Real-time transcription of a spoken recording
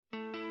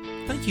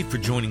Thank you for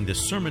joining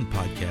this sermon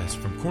podcast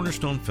from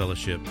Cornerstone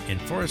Fellowship in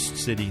Forest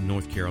City,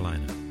 North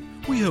Carolina.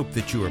 We hope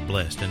that you are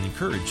blessed and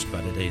encouraged by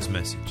today's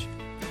message.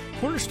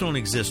 Cornerstone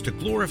exists to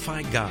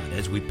glorify God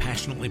as we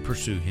passionately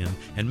pursue Him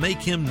and make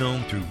Him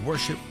known through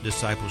worship,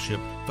 discipleship,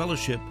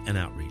 fellowship, and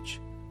outreach.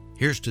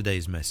 Here's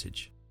today's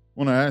message. I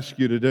want to ask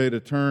you today to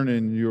turn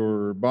in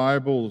your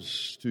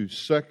Bibles to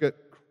 2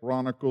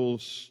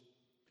 Chronicles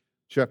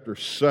chapter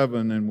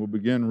 7, and we'll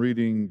begin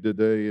reading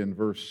today in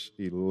verse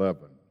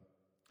 11.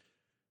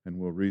 And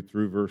we'll read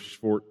through verse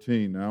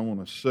 14. Now I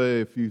want to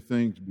say a few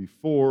things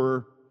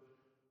before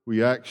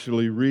we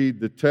actually read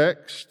the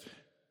text.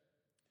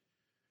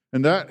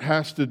 And that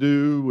has to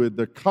do with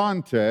the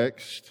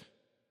context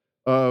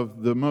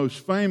of the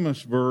most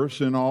famous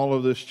verse in all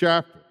of this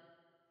chapter.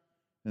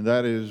 And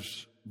that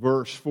is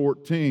verse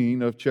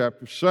 14 of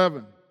chapter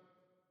 7.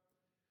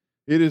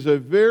 It is a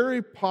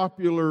very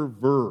popular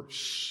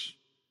verse,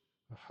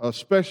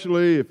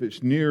 especially if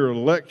it's near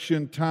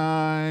election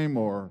time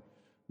or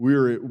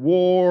we're at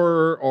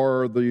war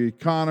or the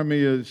economy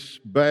is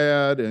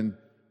bad. And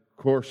of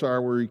course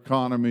our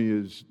economy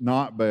is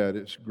not bad,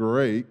 it's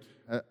great.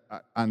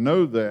 I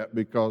know that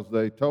because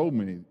they told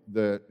me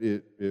that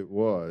it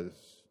was.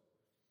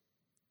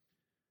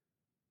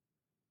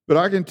 But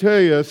I can tell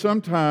you,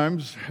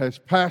 sometimes as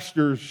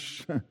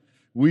pastors,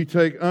 we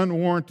take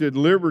unwarranted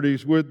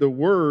liberties with the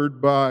Word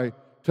by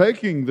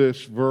taking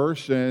this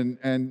verse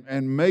and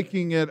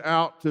making it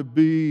out to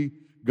be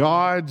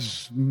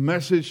God's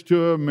message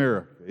to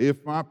America.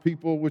 If my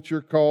people which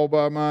are called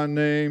by my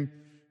name,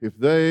 if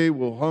they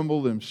will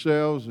humble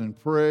themselves and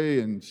pray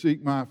and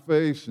seek my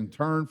face and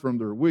turn from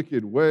their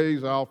wicked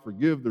ways, I'll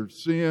forgive their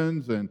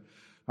sins and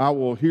I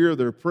will hear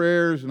their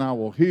prayers and I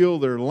will heal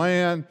their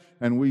land.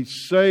 And we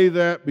say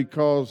that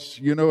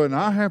because, and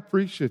I have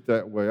preached it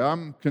that way.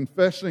 I'm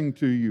confessing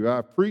to you,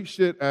 I preached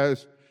it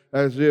as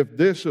if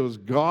this was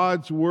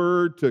God's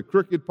word to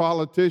crooked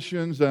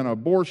politicians and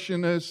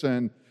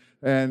abortionists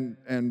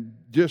and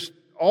just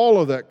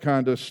all of that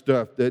kind of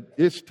stuff, that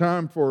it's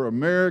time for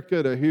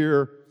America to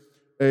hear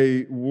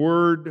a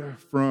word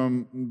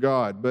from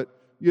God. But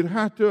you'd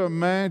have to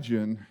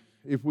imagine,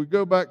 if we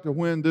go back to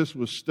when this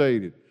was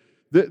stated,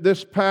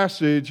 this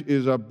passage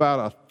is about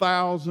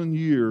 1,000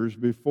 years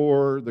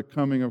before the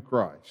coming of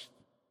Christ.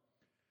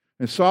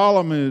 And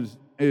Solomon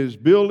is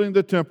building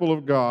the temple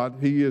of God.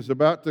 He is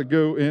about to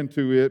go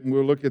into it, and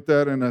we'll look at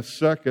that in a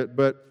second.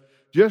 But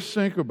just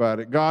think about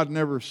it. God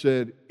never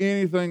said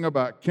anything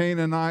about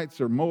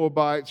Canaanites or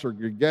Moabites or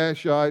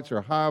Girgashites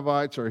or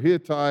Hivites or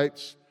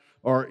Hittites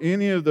or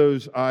any of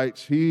those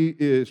ites. He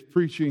is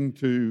preaching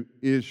to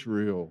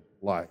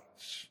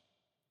Israelites.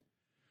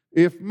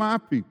 If my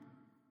people.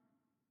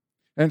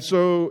 And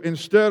so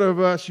instead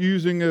of us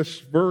using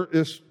this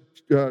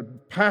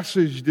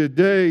passage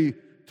today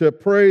to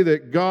pray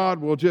that God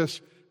will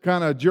just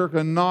kind of jerk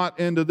a knot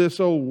into this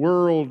old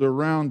world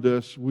around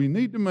us, we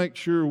need to make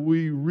sure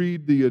we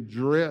read the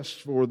address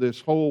for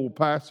this whole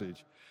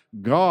passage.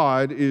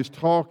 God is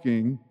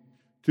talking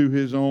to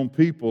His own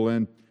people,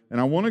 and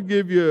I want to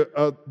give you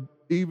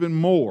even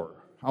more.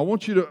 I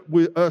want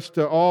us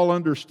to all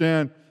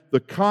understand the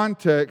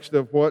context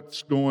of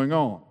what's going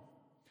on.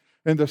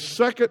 In the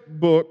second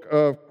book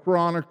of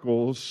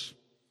Chronicles,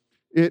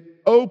 it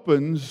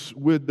opens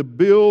with the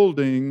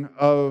building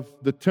of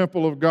the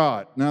temple of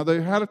God. Now,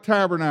 they had a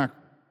tabernacle.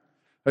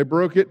 They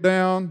broke it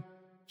down,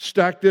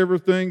 stacked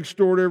everything,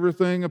 stored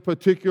everything a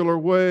particular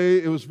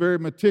way. It was very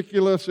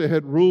meticulous. It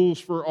had rules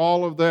for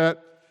all of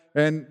that.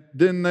 And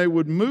then they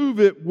would move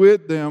it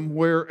with them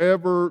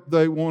wherever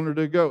they wanted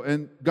to go.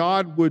 And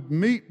God would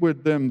meet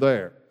with them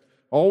there.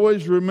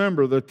 Always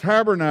remember the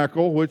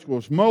tabernacle, which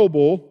was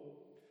mobile,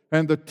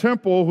 and the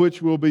temple,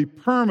 which will be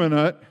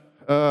permanent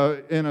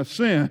in a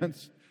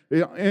sense,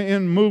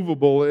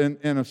 immovable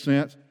in a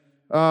sense.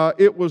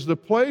 It was the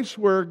place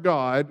where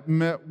God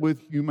met with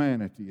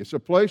humanity. It's a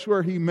place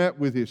where He met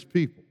with His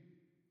people.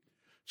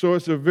 So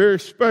it's a very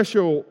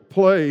special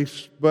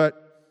place,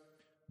 but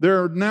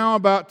they're now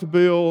about to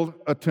build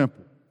a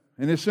temple.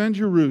 And it's in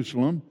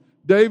Jerusalem.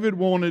 David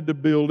wanted to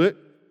build it.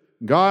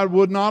 God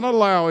would not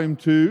allow him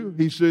to.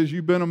 He says,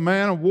 you've been a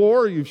man of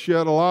war, you've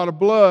shed a lot of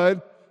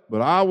blood,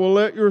 but I will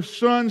let your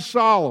son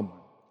Solomon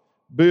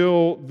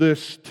build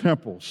this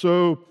temple.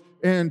 So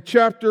in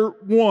chapter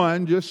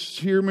 1, just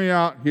hear me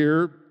out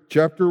here.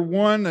 Chapter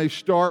 1, they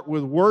start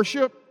with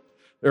worship.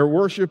 They're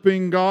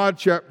worshiping God.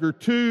 Chapter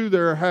 2,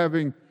 they're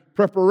having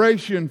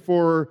preparation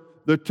for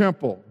the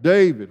temple.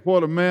 David,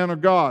 what a man of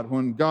God.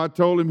 When God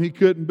told him he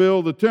couldn't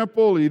build the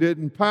temple, he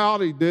didn't pout.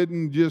 He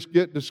didn't just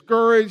get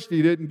discouraged.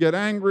 He didn't get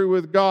angry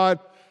with God.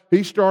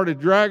 He started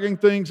dragging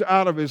things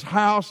out of his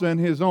house and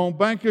his own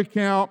bank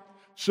account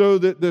so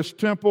that this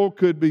temple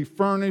could be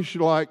furnished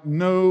like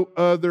no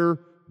other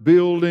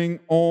building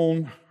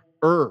on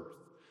earth.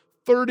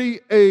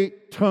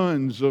 38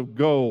 tons of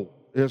gold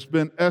has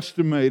been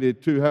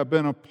estimated to have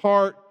been a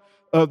part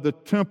of the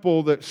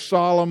temple that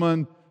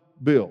Solomon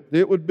built.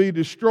 It would be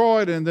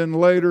destroyed and then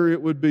later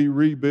it would be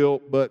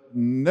rebuilt, but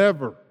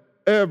never,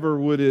 ever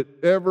would it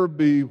ever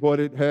be what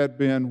it had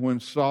been when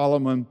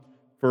Solomon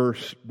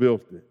first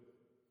built it.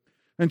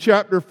 In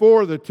chapter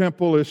 4, the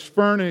temple is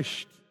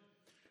furnished.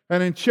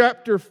 And in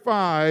chapter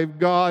 5,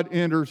 God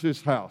enters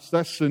His house.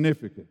 That's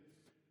significant.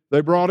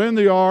 They brought in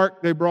the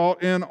ark. They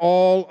brought in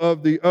all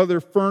of the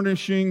other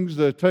furnishings,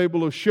 the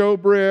table of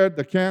showbread,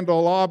 the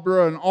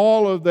candelabra, and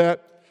all of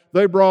that.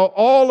 They brought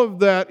all of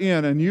that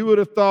in. And you would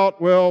have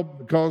thought, well,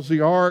 because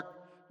the ark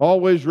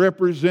always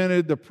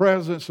represented the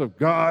presence of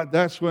God,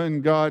 that's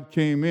when God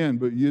came in.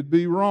 But you'd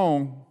be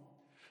wrong.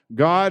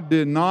 God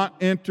did not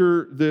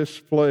enter this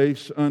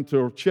place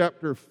until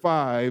chapter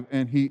 5,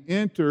 and He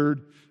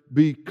entered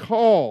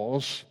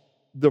because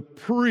the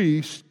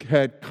priests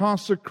had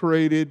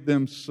consecrated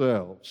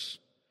themselves.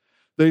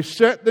 They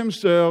set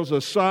themselves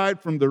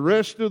aside from the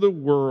rest of the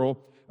world,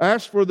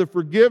 asked for the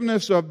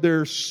forgiveness of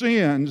their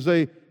sins.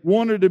 They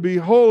wanted to be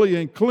holy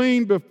and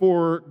clean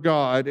before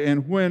God,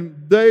 and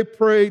when they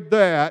prayed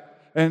that,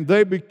 and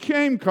they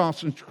became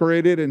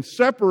consecrated and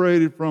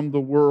separated from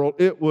the world,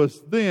 it was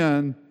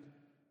then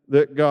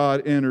that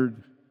God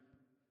entered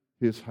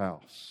His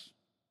house.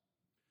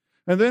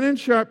 And then in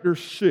chapter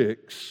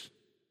 6,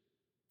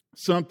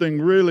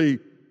 something really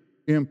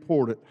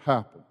important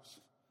happens.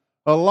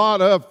 A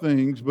lot of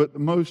things, but the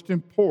most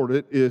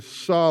important is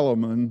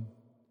Solomon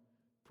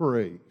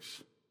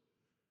prays.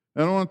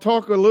 And I want to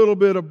talk a little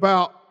bit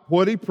about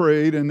what he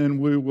prayed, and then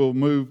we will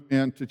move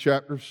into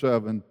chapter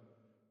 7,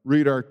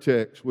 read our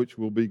text, which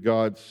will be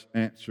God's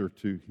answer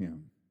to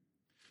him.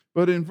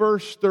 But in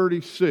verse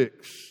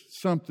 36,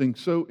 something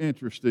so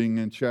interesting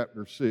in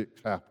chapter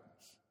 6 happens.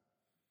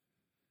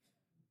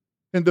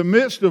 In the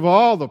midst of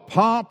all the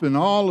pomp and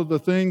all of the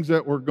things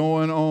that were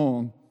going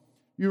on,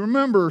 you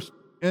remember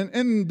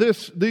in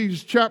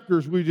these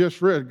chapters we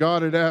just read,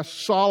 God had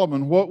asked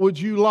Solomon, what would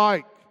you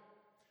like?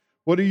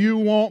 What do you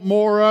want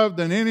more of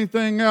than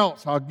anything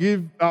else? I'll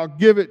give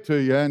it to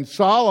you. And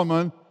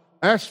Solomon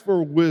asked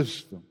for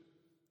wisdom.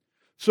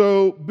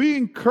 So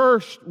being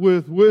cursed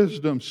with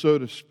wisdom, so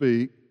to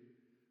speak,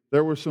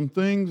 there were some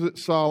things that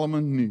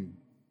Solomon knew.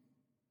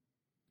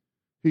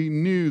 He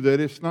knew that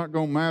it's not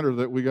going to matter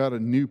that we got a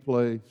new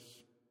place,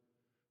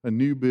 a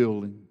new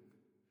building,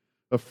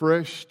 a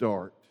fresh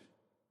start,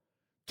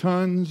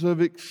 tons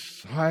of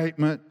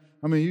excitement.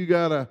 I mean, you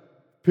got to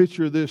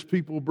picture this,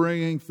 people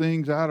bringing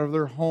things out of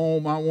their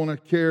home. I want to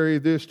carry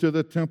this to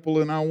the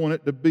temple and I want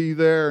it to be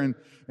there. And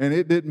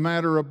it didn't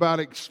matter about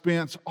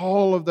expense.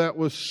 All of that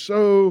was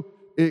so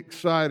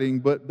exciting,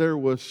 but there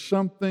was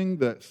something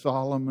that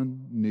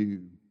Solomon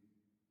knew.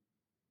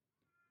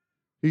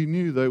 He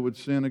knew they would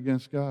sin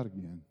against God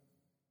again.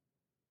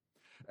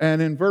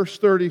 And in verse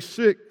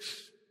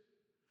 36,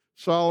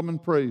 Solomon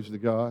prays to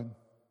God.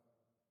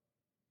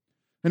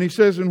 And he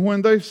says, and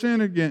when they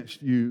sin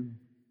against you,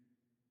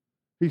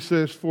 he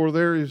says, for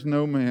there is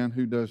no man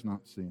who does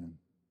not sin.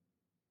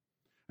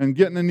 And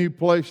getting a new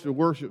place to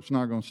worship is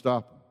not going to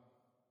stop them.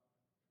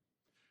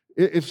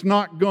 It's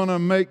not going to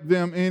make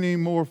them any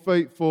more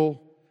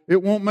faithful.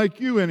 It won't make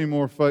you any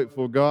more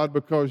faithful, God,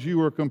 because you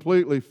are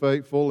completely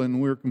faithful and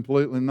we're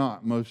completely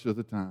not most of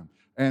the time.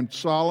 And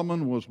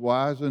Solomon was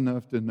wise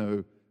enough to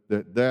know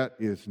that that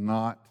is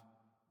not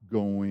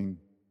going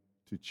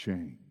to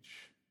change.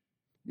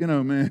 You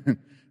know, man,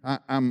 I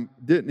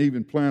didn't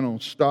even plan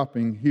on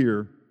stopping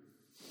here.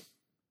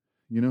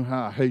 You know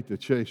how I hate to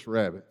chase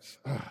rabbits.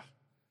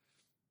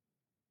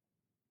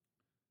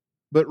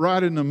 But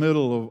right in the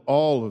middle of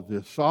all of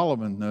this,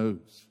 Solomon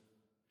knows.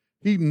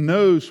 He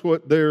knows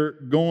what they're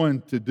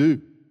going to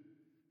do.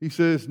 He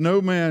says,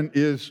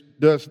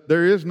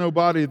 there is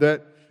nobody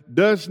that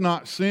does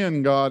not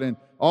sin, God, and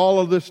all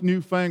of this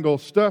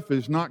newfangled stuff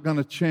is not going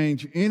to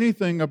change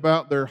anything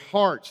about their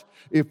hearts.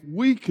 If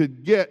we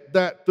could get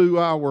that through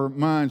our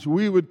minds,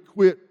 we would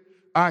quit,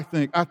 I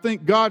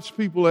think God's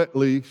people at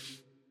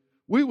least,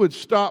 we would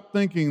stop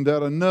thinking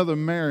that another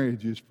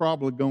marriage is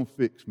probably going to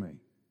fix me.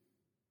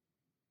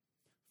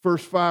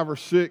 First 5 or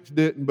 6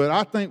 didn't, but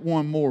I think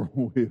one more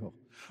will.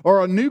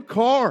 Or a new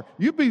car.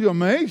 You'd be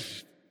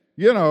amazed.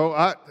 You know,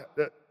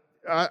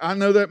 I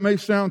know that may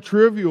sound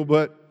trivial,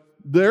 but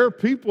there are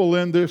people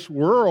in this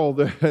world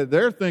that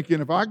they're thinking,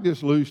 if I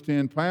just lose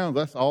 10 pounds,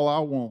 that's all I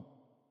want.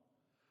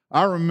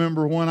 I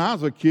remember when I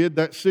was a kid,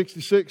 that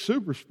 66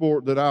 Super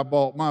Sport that I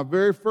bought, my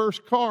very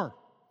first car.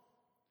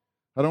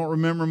 I don't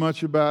remember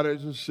much about it.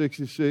 It's a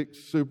 66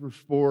 Super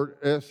Sport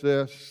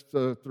SS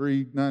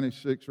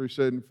 396,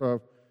 375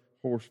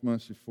 horsepower,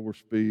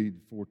 4-speed,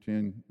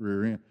 410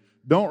 rear end.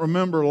 Don't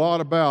remember a lot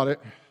about it.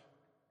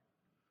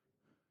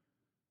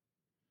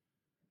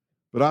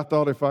 But I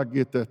thought if I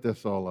get that,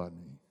 that's all I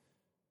need.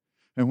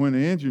 And when the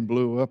engine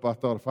blew up, I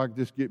thought if I could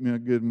just get me a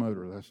good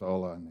motor, that's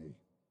all I need.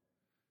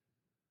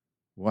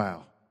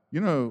 Wow.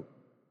 You know,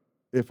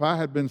 if I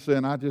had been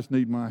saying I just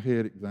need my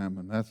head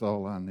examined, that's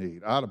all I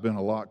need, I'd have been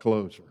a lot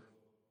closer.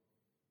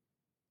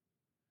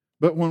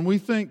 But when we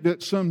think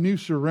that some new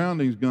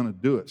surrounding is going to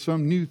do it,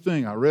 some new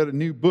thing, I read a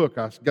new book,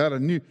 I got a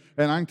new,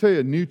 and I can tell you,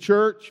 a new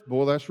church,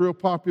 boy, that's real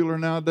popular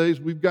nowadays.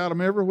 We've got them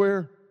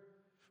everywhere.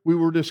 We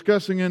were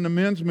discussing in the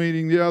men's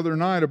meeting the other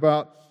night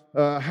about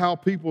how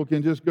people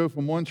can just go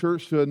from one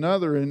church to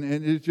another, and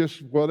it's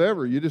just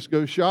whatever. You just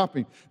go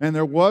shopping. And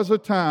there was a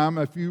time,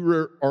 if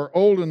you are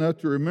old enough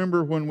to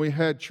remember, when we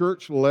had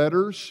church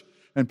letters,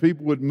 and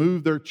people would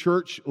move their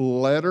church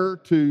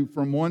letter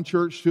from one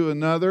church to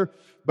another.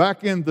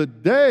 Back in the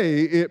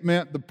day, it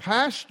meant the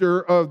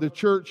pastor of the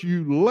church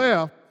you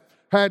left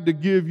had to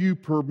give you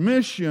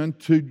permission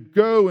to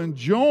go and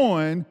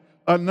join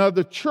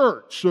another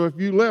church. So if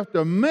you left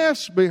a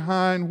mess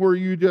behind where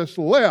you just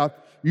left,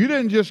 you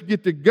didn't just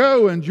get to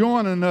go and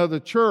join another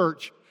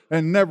church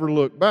and never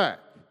look back.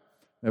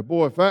 Now,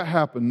 boy, if that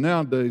happened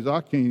nowadays, I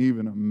can't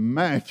even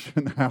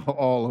imagine how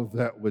all of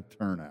that would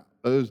turn out.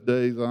 Those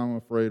days, I'm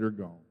afraid, are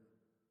gone.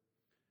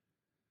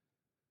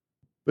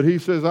 But he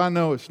says, I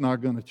know it's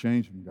not going to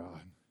change them,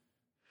 God.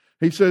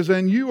 He says,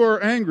 and you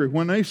are angry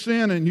when they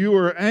sin, and you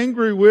are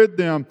angry with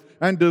them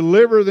and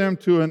deliver them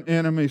to an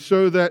enemy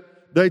so that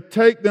they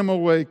take them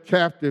away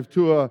captive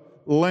to a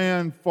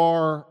land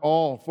far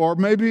off, or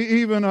maybe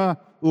even a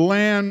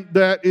land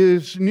that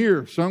is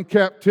near. Some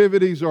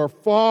captivities are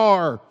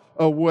far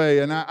away,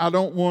 and I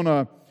don't want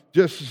to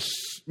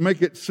just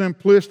make it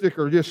simplistic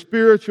or just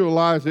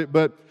spiritualize it,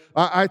 but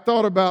I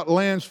thought about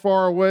lands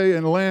far away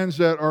and lands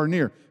that are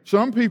near.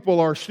 Some people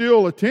are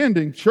still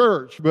attending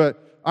church,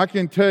 but I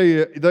can tell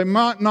you, they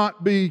might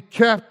not be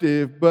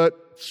captive,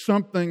 but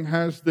something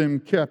has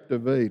them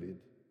captivated.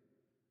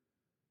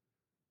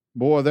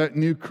 Boy, that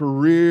new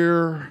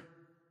career,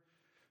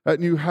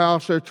 that new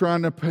house they're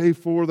trying to pay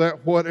for,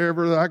 that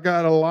whatever, I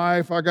got a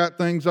life, I got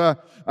things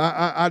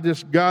I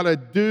just got to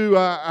do,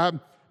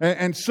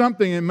 and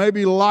something, and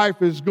maybe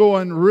life is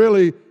going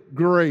really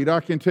great.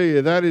 I can tell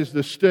you that is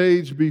the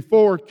stage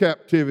before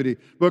captivity,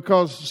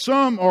 because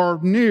some are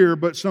near,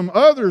 but some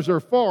others are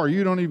far.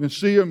 You don't even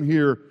see them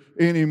here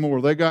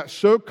anymore. They got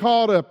so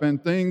caught up in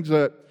things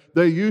that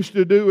they used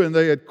to do, and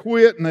they had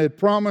quit, and they had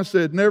promised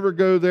they'd never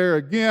go there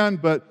again,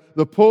 but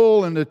the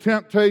pull and the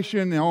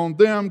temptation on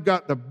them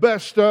got the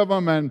best of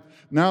them, and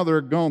now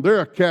they're gone.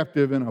 They're a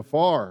captive in a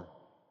far,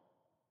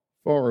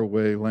 far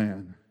away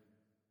land.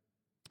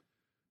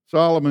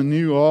 Solomon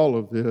knew all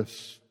of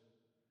this.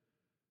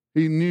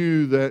 He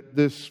knew that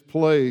this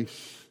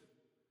place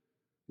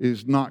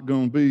is not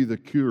going to be the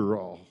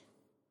cure-all,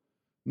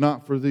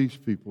 not for these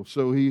people.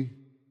 So he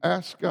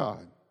asked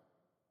God,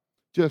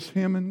 just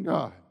him and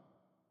God.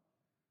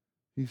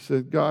 He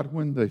said, God,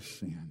 when they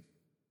sin.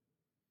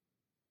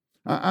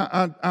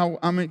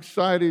 I'm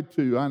excited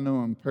too. I know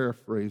I'm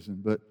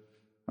paraphrasing, but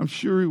I'm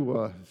sure he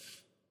was.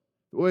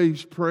 The way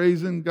he's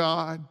praising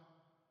God.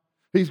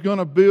 He's going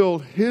to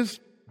build his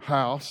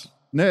house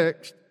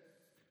next.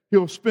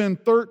 He'll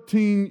spend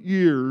 13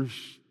 years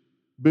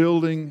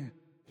building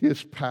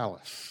his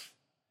palace.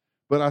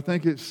 But I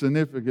think it's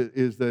significant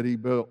is that he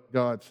built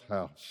God's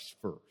house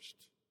first.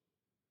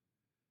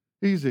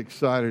 He's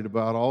excited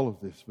about all of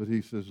this, but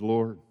he says,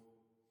 Lord,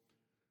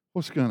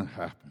 what's going to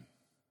happen?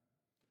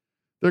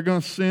 They're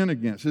going to sin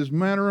against. As a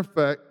matter of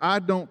fact, I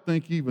don't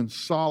think even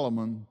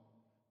Solomon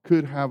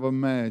could have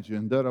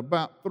imagined that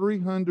about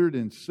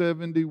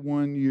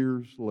 371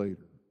 years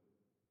later,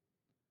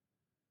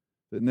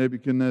 that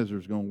Nebuchadnezzar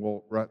is going to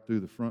walk right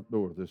through the front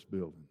door of this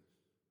building.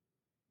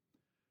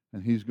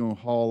 And he's going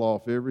to haul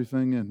off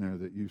everything in there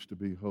that used to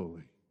be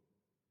holy.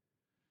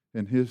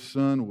 And his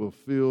son will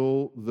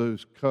fill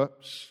those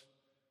cups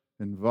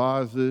and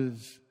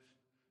vases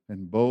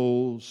and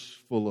bowls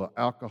full of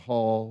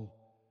alcohol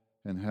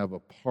and have a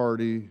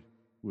party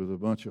with a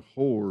bunch of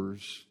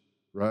whores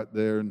right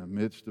there in the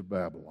midst of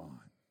Babylon.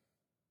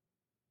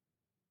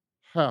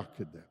 How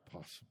could that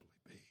possibly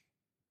be?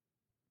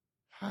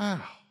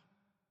 How?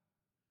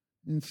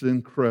 It's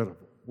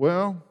incredible.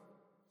 Well,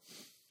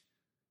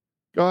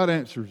 God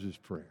answers his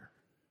prayer.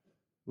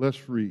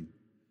 Let's read.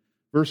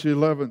 Verse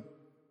 11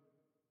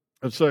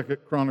 of 2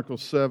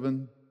 Chronicles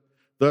 7.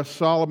 Thus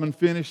Solomon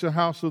finished the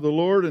house of the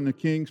Lord and the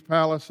king's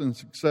palace and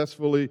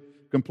successfully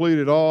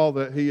completed all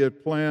that he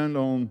had planned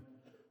on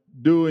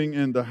doing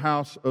in the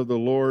house of the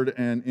Lord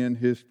and in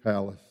his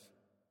palace.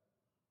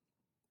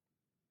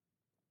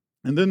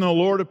 And then the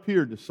Lord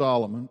appeared to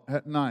Solomon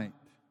at night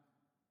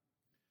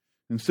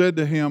and said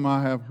to him,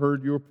 I have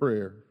heard your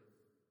prayer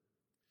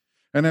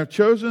and have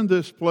chosen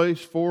this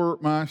place for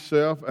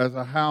myself as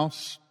a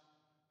house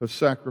of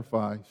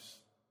sacrifice.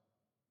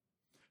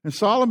 And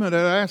Solomon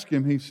had asked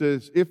him, he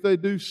says, if they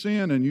do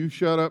sin and you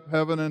shut up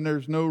heaven and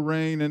there's no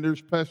rain and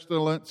there's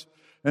pestilence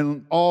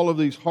and all of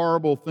these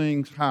horrible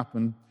things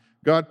happen,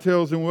 God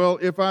tells him, well,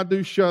 if I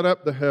do shut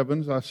up the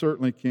heavens, I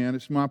certainly can.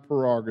 It's my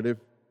prerogative.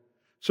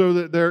 So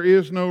that there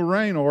is no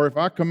rain, or if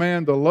I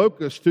command the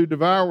locusts to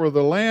devour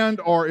the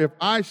land, or if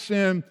I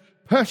send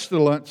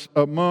pestilence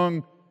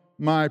among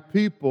my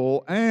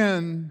people,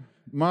 and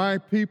my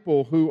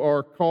people who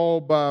are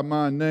called by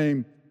my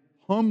name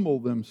humble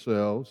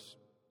themselves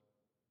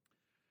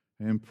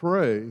and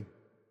pray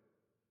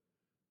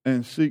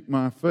and seek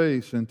my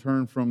face and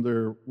turn from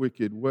their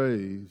wicked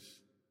ways,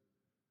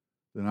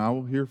 then I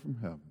will hear from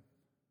heaven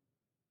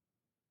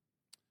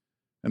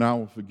and I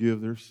will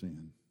forgive their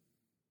sin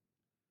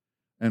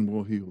and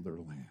will heal their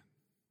land.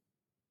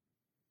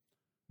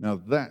 Now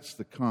that's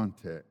the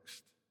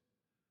context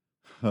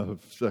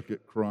of 2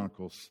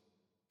 Chronicles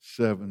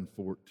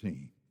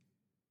 7:14.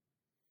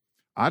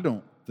 I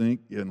don't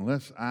think,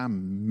 unless I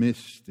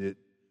missed it,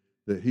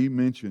 that he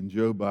mentioned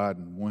Joe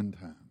Biden one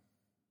time.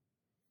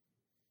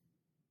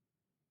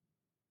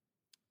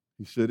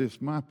 He said,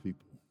 it's my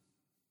people.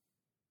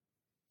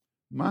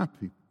 My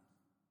people.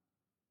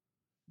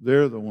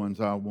 They're the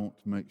ones I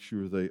want to make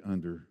sure they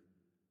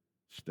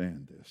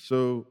understand this.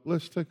 So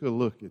let's take a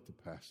look at the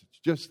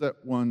passage. Just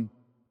that one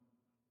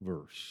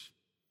verse.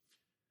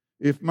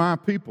 If my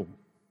people.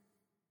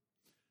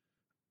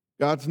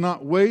 God's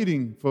not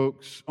waiting,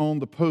 folks, on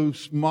the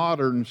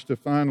postmoderns to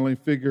finally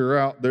figure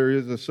out there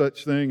is a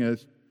such thing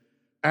as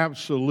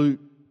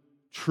absolute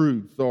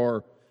truth,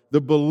 or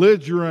the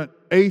belligerent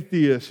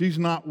atheists. He's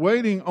not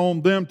waiting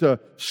on them to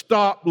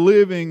stop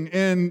living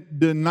in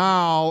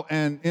denial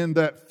and in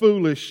that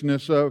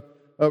foolishness of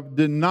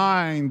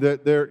denying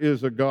that there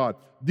is a God.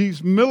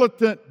 These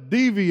militant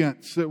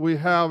deviants that we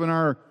have in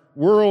our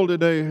world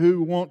today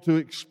who want to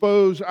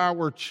expose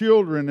our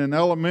children in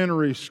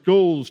elementary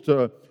schools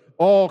to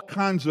all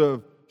kinds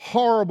of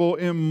horrible,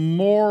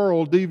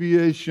 immoral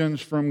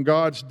deviations from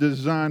God's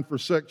design for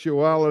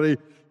sexuality,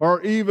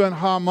 or even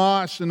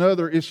Hamas and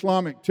other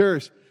Islamic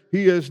terrorists.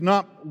 He is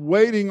not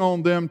waiting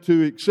on them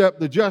to accept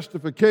the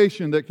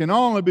justification that can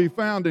only be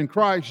found in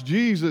Christ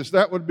Jesus.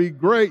 That would be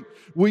great.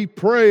 We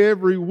pray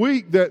every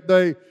week that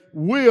they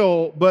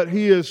will, but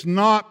He is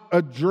not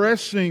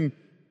addressing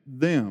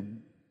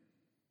them.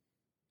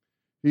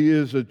 He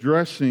is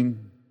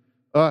addressing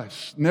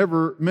us.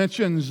 Never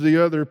mentions the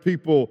other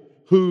people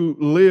who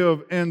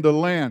live in the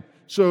land.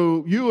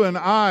 So you and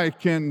I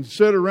can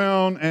sit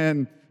around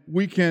and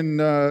we can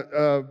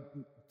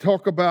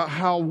talk about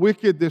how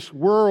wicked this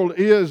world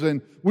is,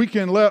 and we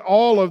can let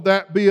all of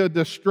that be a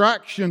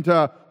distraction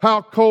to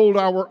how cold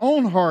our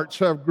own hearts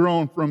have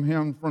grown from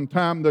Him from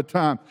time to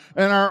time,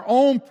 and our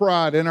own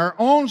pride and our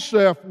own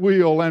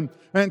self-will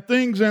and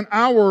things in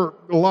our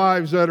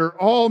lives that are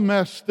all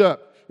messed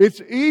up.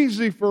 It's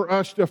easy for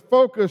us to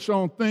focus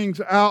on things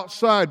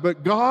outside,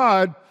 but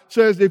God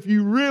says if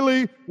you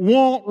really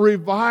want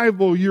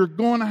revival, you're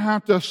going to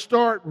have to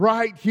start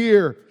right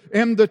here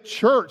in the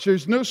church.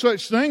 There's no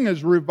such thing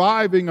as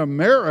reviving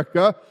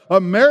America.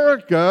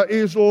 America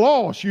is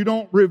lost. You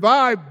don't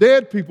revive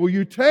dead people.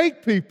 You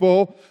take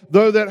people,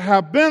 though, that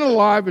have been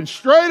alive and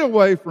strayed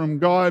away from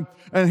God,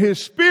 and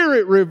His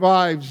Spirit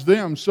revives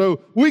them. So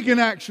we can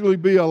actually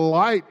be a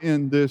light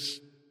in this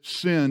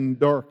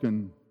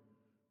sin-darkened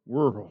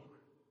world.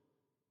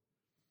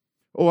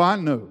 Oh, I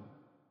know.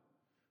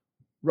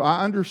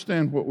 I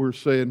understand what we're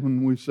saying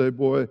when we say,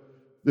 boy,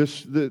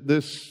 this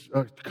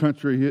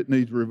country, it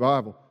needs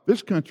revival.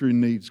 This country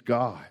needs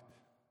God.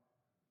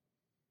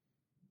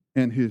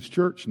 And His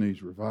church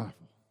needs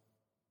revival.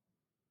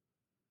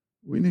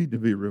 We need to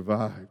be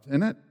revived.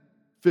 And that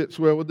fits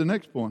well with the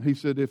next point. He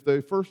said, if they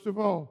first of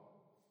all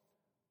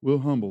will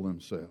humble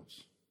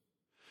themselves.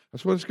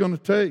 That's what it's going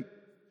to take.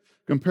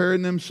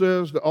 Comparing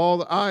themselves to all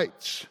the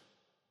ites.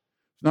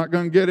 It's not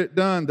going to get it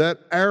done. That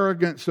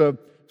arrogance of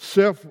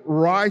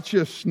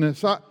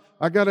self-righteousness.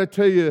 I got to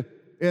tell you,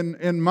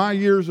 in my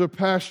years of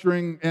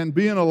pastoring and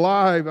being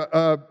alive,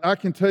 I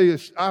can tell you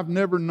I've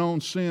never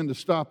known sin to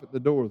stop at the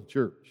door of the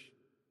church.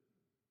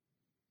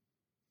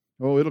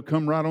 Oh, it'll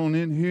come right on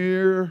in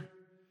here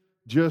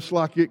just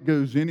like it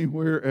goes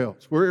anywhere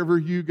else. Wherever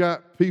you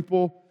got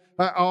people,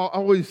 I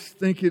always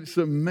think it's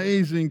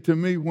amazing to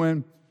me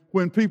when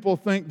people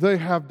think they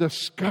have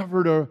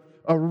discovered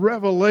a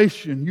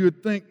revelation. You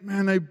would think,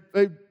 man,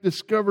 they've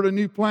discovered a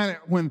new planet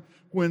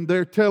when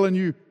they're telling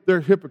you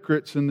they're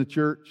hypocrites in the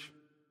church.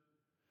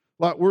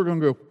 Like we're going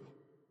to go,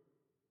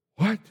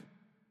 what?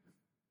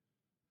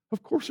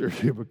 Of course they're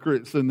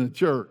hypocrites in the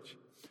church.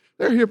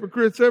 They're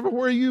hypocrites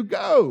everywhere you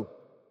go.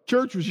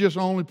 Church was just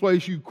the only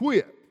place you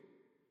quit.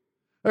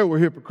 They were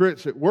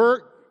hypocrites at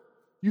work.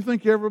 You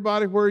think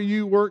everybody where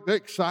you work, they're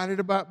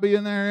excited about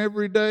being there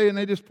every day and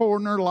they just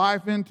pouring their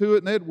life into it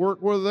and they'd work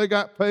whether they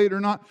got paid or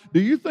not? Do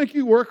you think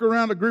you work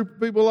around a group of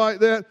people like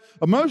that?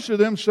 Most of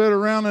them sit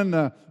around in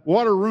the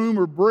water room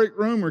or break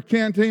room or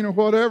canteen or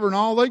whatever, and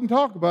all they can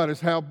talk about is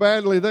how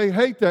badly they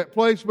hate that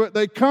place, but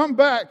they come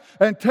back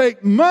and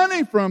take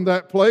money from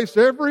that place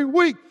every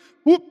week.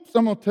 Whoops,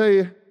 I'm going to tell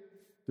you,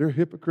 they're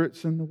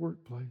hypocrites in the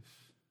workplace.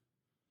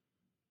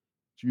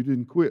 But you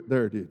didn't quit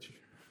there, did you?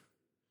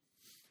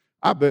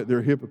 I bet there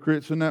are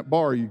hypocrites in that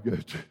bar you go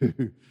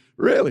to.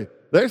 Really.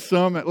 There's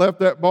some that left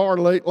that bar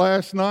late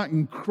last night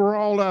and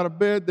crawled out of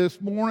bed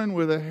this morning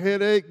with a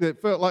headache that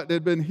felt like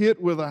they'd been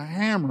hit with a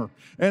hammer.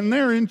 And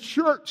they're in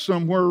church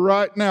somewhere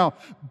right now,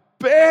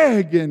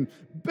 begging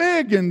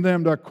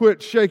them to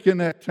quit shaking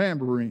that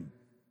tambourine.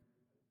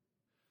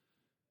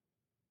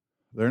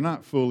 They're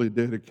not fully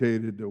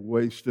dedicated to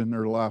wasting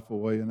their life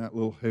away in that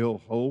little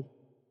hell hole.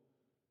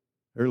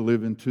 They're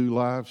living two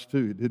lives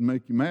too. It didn't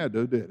make you mad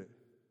though, did it?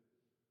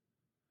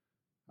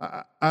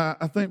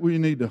 I think we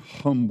need to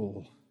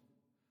humble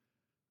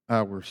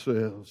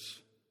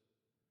ourselves.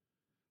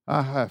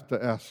 I have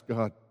to ask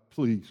God,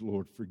 please,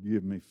 Lord,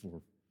 forgive me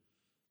for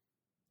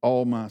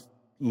all my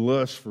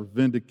lust for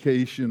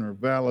vindication or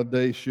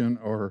validation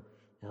or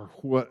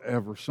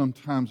whatever.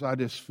 Sometimes I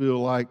just feel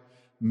like,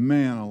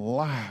 man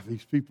alive,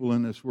 these people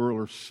in this world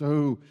are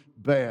so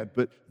bad.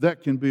 But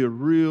that can be a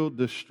real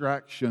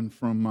distraction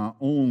from my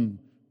own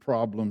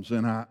problems,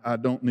 and I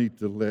don't need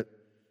to let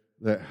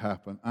that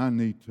happen. I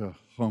need to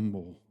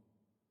humble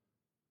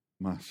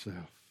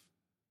myself.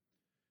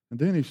 And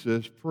then he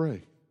says,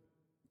 pray.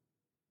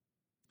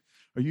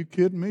 Are you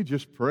kidding me?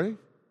 Just pray?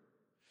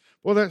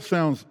 Well, that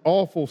sounds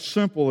awful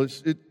simple.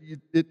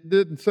 It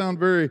didn't sound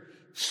very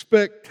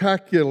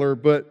spectacular,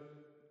 but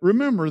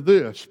remember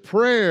this.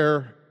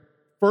 Prayer,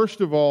 first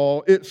of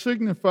all, it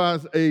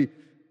signifies a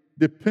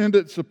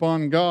dependence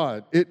upon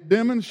God. It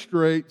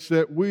demonstrates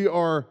that we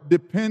are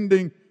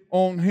depending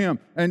on Him.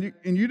 And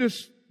you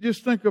just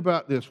think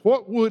about this.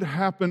 What would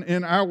happen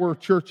in our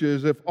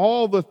churches if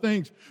all the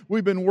things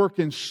we've been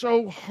working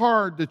so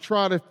hard to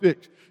try to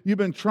fix? You've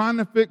been trying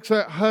to fix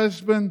that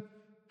husband,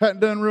 hadn't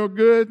done real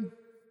good,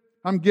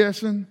 I'm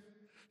guessing.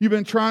 You've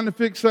been trying to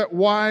fix that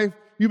wife.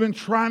 You've been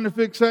trying to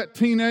fix that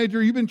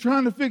teenager. You've been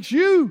trying to fix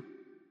you.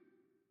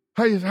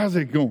 How's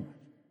it going?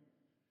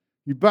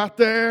 You about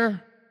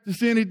there?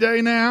 Just any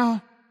day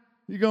now?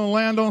 You going to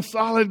land on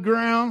solid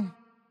ground?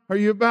 Are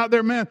you about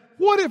there, man?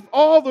 What if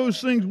all those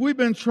things we've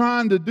been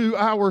trying to do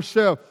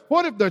ourselves,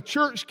 what if the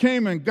church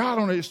came and got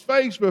on its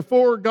face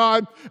before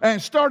God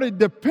and started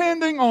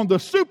depending on the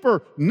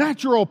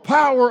supernatural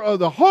power of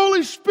the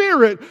Holy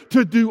Spirit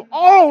to do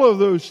all of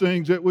those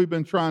things that we've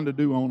been trying to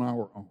do on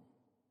our own?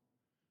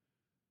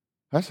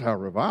 That's how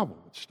revival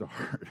would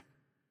start.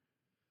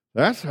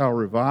 That's how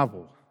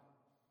revival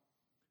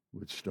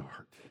would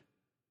start.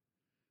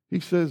 He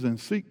says, and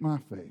seek my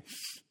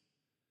face.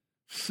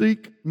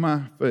 Seek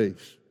my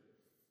face.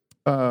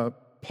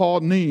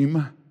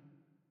 Panim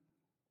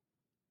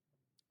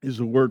is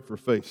a word for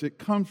face. It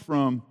comes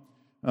from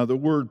the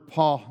word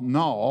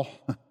pa-nal.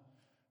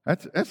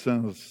 That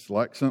sounds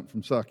like something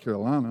from South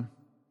Carolina.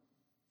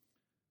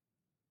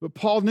 But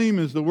panim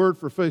is the word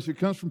for face. It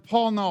comes from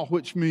pa-nal,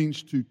 which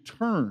means to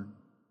turn.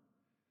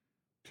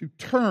 To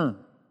turn.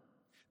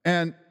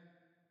 And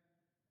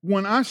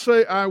when I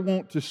say I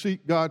want to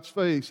seek God's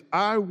face,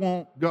 I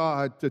want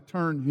God to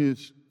turn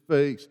His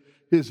face,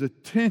 His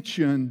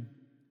attention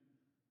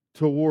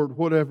toward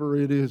whatever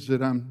it is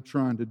that I'm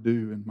trying to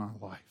do in my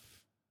life.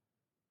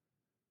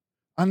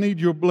 I need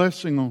your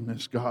blessing on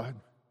this, God.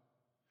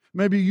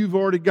 Maybe you've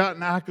already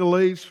gotten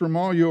accolades from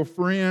all your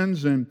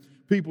friends and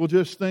people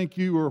just think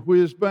you are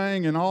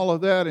whiz-bang and all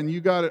of that and you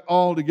got it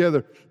all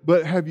together.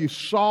 But have you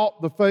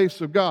sought the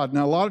face of God?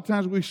 Now, a lot of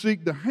times we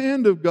seek the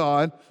hand of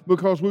God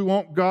because we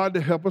want God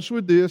to help us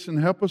with this and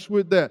help us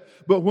with that.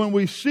 But when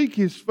we seek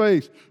His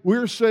face,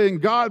 we're saying,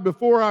 God,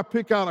 before I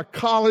pick out a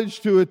college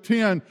to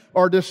attend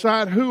or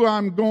decide who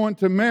I'm going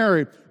to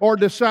marry or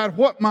decide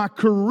what my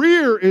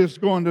career is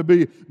going to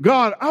be,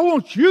 God, I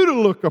want you to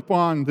look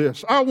upon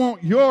this. I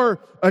want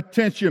your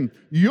attention,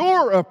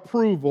 your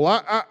approval.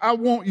 I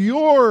want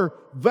your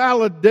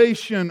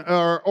validation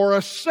or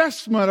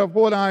assessment of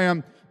what I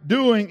am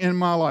doing in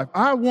my life.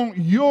 I want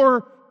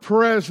your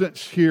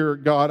presence here,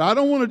 God. I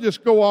don't want to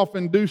just go off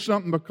and do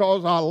something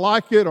because I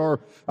like it or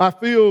I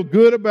feel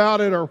good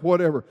about it or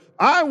whatever.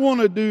 I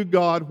want to do,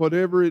 God,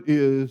 whatever it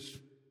is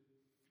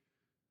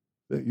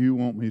that you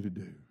want me to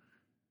do.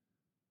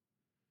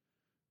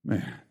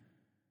 Man,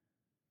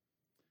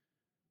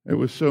 there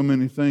was so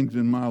many things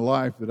in my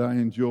life that I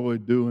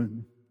enjoyed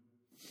doing.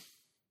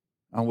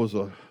 I was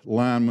a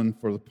lineman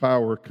for the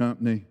power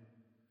company.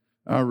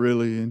 I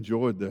really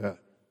enjoyed that.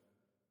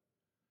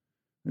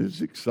 It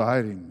was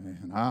exciting,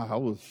 man.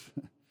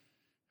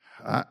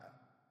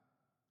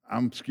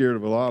 I'm scared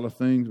of a lot of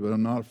things, but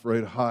I'm not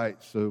afraid of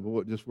heights. So, boy,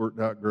 it just worked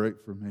out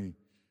great for me.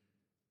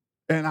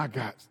 And I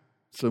got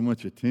so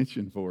much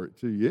attention for it,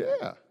 too.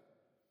 Yeah.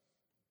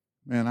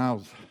 Man,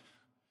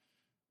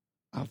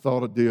 I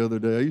thought it the other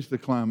day. I used to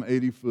climb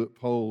 80-foot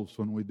poles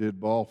when we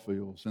did ball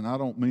fields. And I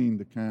don't mean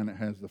the kind that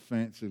has the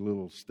fancy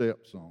little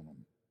steps on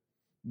them.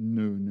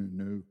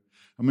 No.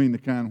 I mean the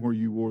kind where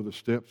you wore the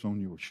steps on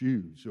your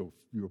shoes, your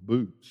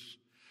boots.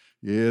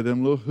 Yeah,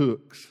 them little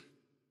hooks.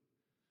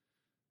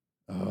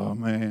 Oh,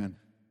 man.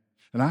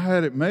 And I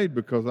had it made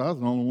because I was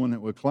the only one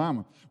that would climb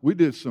them. We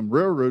did some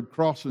railroad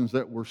crossings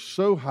that were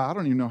so high, I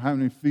don't even know how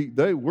many feet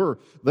they were.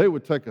 They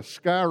would take a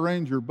Sky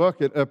Ranger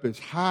bucket up as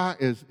high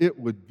as it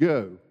would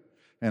go,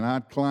 and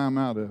I'd climb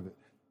out of it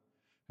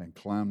and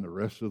climb the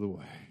rest of the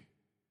way.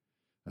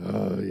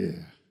 Oh, yeah.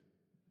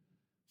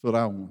 That's what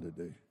I wanted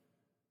to do.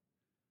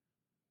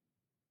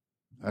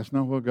 That's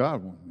not what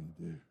God wanted me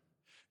to do.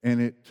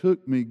 And it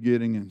took me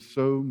getting in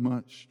so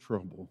much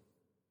trouble.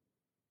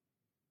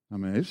 I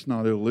mean, it's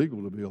not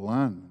illegal to be a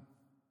lineman.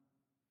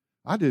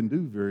 I didn't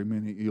do very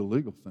many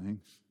illegal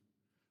things.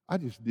 I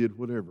just did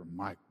whatever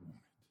Mike wanted.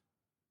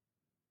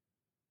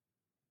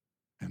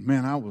 And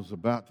man, I was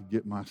about to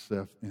get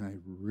myself in a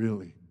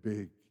really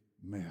big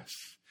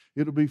mess.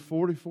 It'll be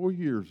 44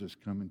 years this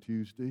coming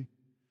Tuesday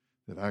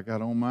that I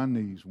got on my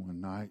knees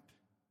one night.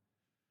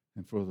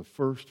 And for the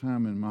first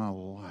time in my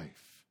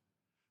life,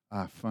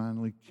 I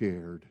finally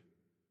cared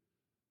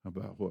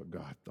about what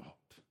God thought.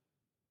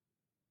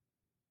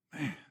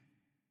 Man.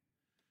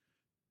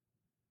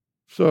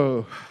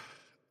 So,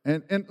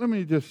 and let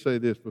me just say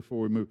this before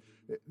we move.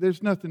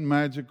 There's nothing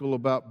magical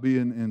about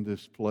being in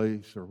this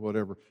place or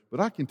whatever, but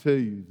I can tell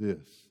you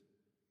this.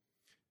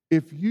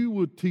 If you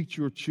would teach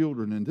your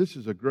children, and this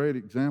is a great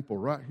example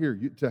right here,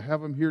 to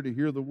have them here to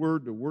hear the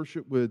Word, to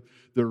worship with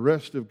the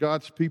rest of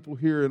God's people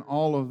here and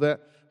all of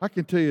that, I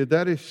can tell you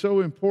that is so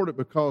important,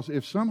 because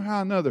if somehow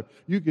or another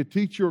you could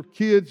teach your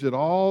kids at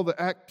all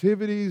the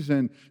activities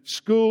and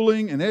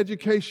schooling and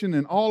education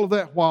and all of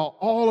that, while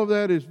all of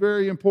that is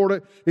very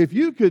important, if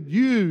you could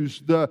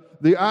use the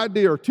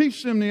idea or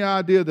teach them the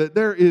idea that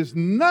there is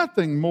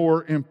nothing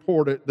more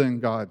important than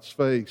God's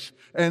face,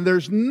 and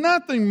there's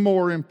nothing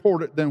more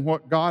important than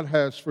what God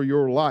has for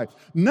your life,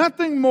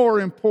 nothing more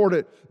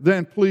important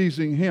than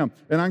pleasing Him.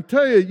 And I can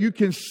tell you, you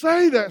can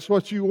say that's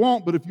what you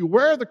want, but if you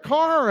wear the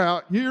car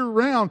out year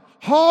round,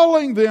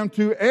 hauling them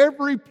to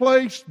every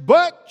place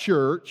but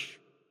church,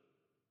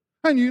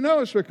 and you know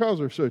it's because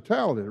they're so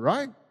talented,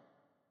 right?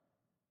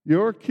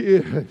 Your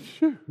kids,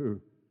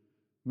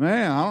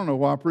 man, I don't know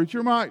why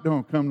Preacher Mike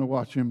don't come to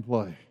watch him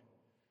play.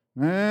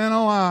 Man,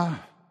 oh,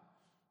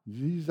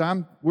 geez,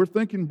 we're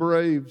thinking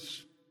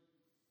Braves.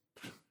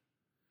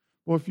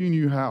 Well, if you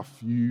knew how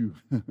few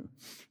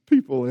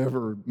people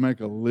ever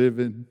make a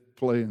living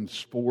playing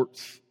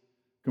sports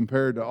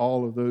compared to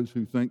all of those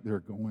who think they're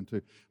going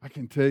to, I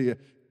can tell you,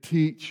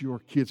 teach your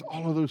kids.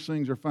 All of those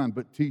things are fine,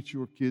 but teach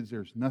your kids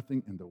there's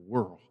nothing in the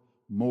world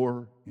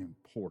more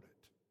important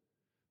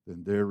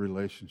than their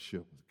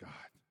relationship with God.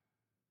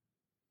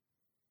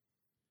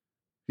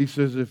 He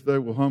says, if they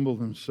will humble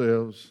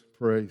themselves,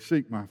 pray,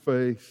 seek my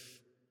face,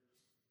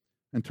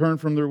 and turn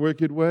from their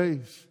wicked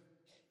ways.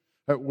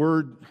 That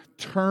word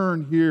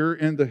turn here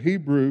in the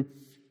Hebrew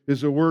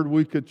is a word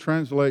we could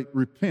translate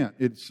repent.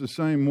 It's the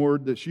same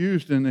word that's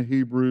used in the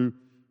Hebrew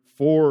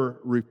for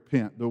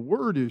repent. The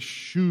word is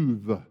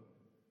shuv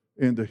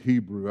in the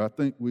Hebrew. I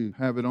think we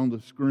have it on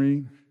the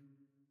screen.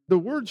 The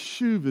word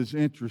shuv is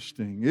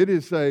interesting. It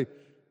is a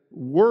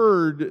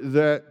word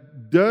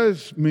that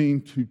does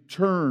mean to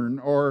turn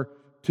or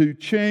to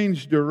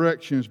change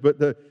directions, but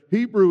the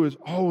Hebrew is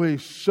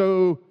always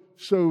so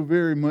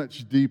very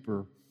much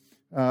deeper.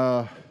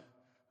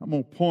 I'm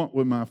going to point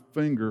with my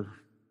finger.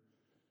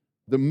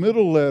 The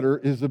middle letter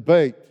is a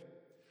bait.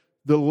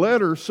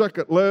 The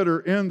second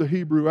letter in the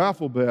Hebrew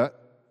alphabet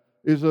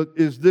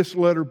is this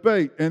letter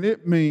bait, and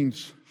it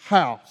means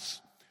house.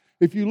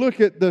 If you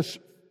look at this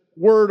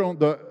word on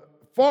the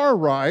far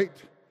right,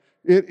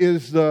 it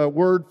is the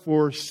word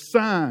for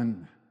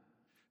sign.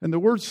 And the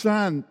word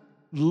sign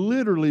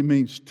literally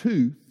means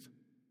tooth.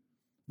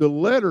 The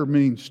letter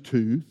means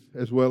tooth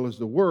as well as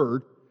the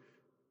word,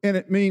 and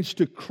it means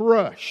to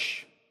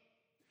crush.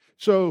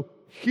 So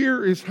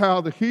here is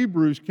how the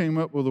Hebrews came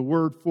up with a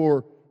word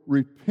for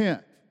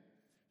repent.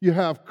 You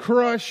have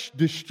crush,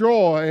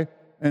 destroy,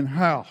 and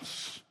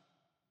house.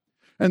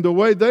 And the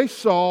way they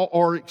saw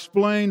or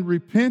explained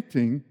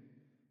repenting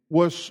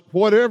was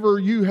whatever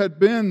you had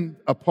been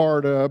a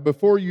part of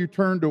before you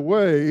turned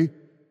away,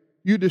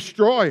 you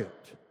destroy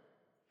it.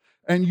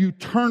 And you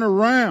turn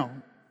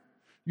around.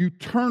 You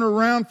turn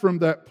around from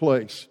that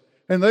place.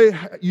 And they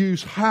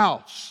use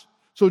house.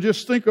 So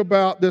just think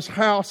about this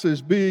house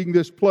as being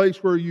this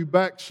place where you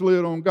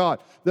backslid on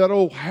God. That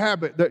old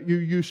habit that you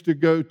used to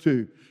go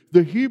to.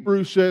 The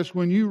Hebrew says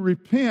when you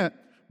repent,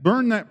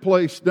 burn that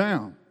place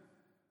down.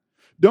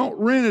 Don't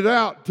rent it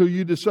out till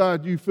you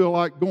decide you feel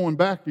like going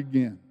back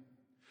again.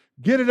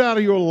 Get it out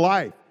of your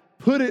life.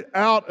 Put it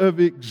out of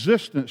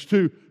existence.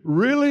 To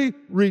really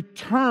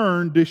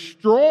return,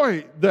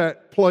 destroy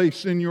that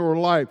place in your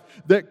life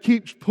that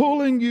keeps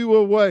pulling you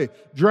away,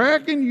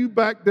 dragging you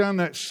back down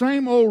that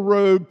same old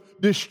road,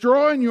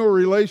 destroying your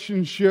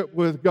relationship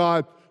with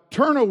God.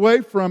 Turn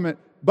away from it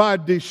by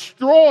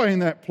destroying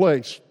that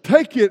place.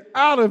 Take it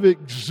out of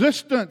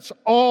existence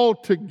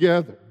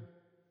altogether.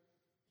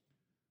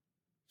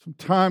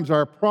 Sometimes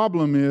our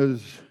problem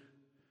is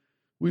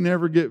we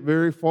never get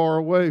very far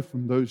away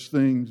from those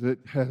things that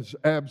has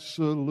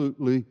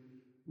absolutely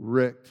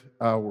wrecked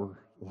our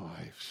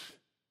lives.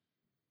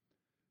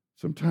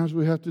 Sometimes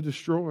we have to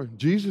destroy.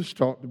 Jesus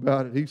talked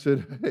about it. He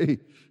said, hey,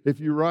 if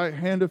your right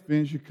hand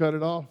offends, you cut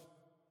it off.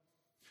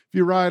 If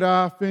your right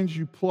eye offends,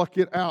 you pluck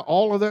it out.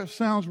 All of that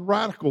sounds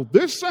radical.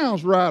 This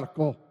sounds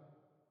radical.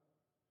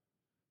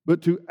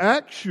 But to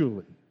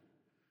actually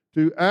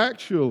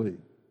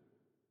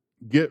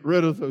get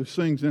rid of those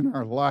things in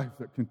our life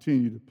that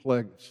continue to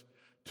plague us,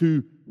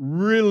 to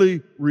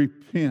really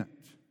repent,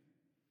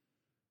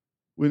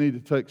 we need to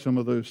take some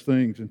of those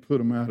things and put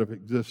them out of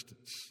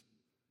existence,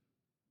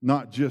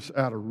 not just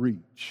out of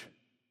reach.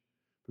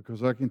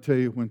 Because I can tell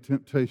you, when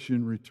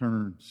temptation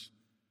returns,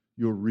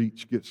 your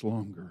reach gets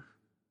longer.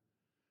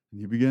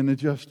 And you begin to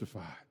justify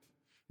it.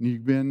 And you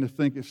begin to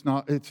think it's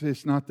not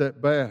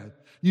that bad.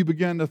 You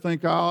begin to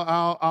think,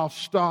 I'll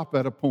stop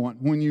at a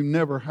point when you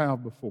never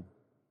have before.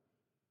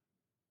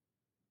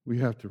 We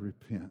have to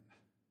repent.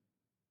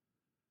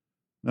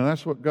 Now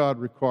that's what God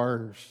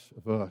requires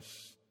of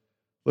us.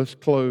 Let's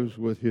close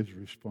with his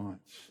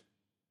response.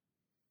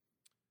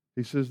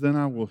 He says, then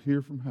I will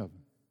hear from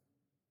heaven.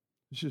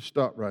 Let's just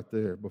stop right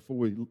there before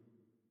we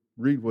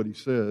read what he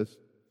says.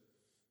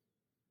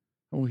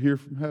 I will hear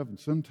from heaven.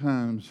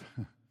 Sometimes,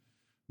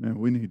 man,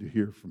 we need to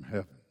hear from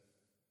heaven.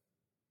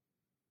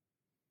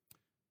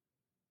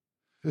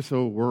 This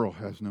old world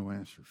has no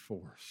answer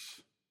for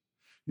us.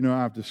 You know,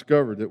 I've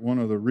discovered that one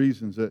of the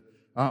reasons that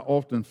I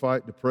often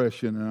fight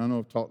depression, and I know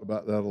I've talked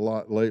about that a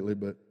lot lately,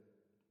 but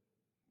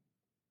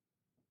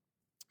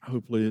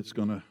hopefully it's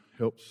going to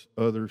help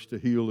others to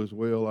heal as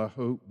well, I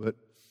hope. But,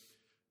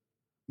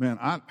 man,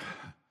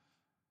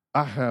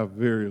 I have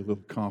very little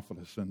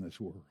confidence in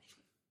this world.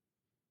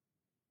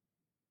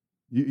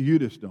 You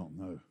just don't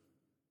know.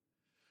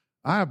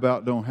 I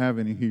about don't have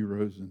any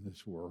heroes in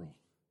this world.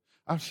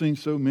 I've seen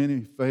so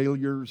many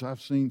failures.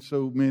 I've seen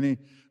so many.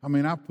 I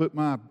mean,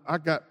 I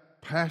got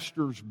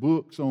pastors'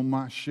 books on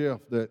my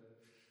shelf that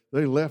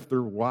they left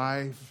their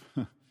wife.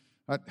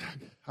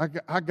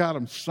 I got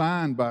them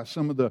signed by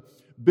some of the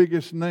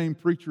biggest name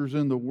preachers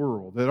in the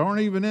world that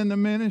aren't even in the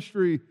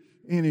ministry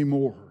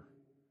anymore.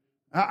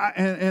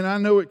 And I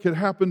know it could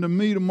happen to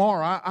me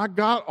tomorrow. I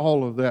got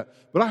all of that.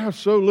 But I have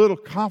so little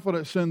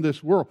confidence in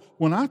this world.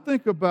 When I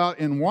think about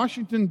in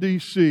Washington,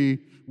 D.C.,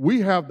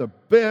 we have the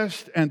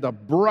best and the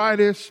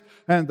brightest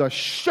and the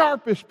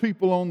sharpest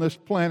people on this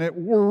planet.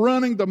 We're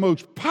running the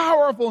most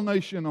powerful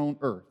nation on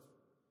earth.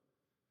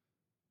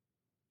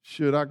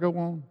 Should I go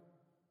on?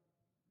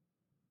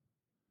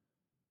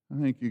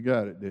 I think you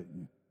got it, didn't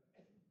you?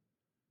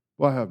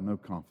 Well, I have no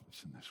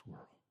confidence in this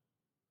world.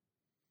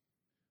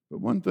 But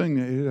one thing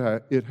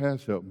that it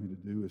has helped me to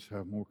do is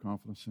have more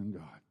confidence in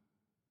God.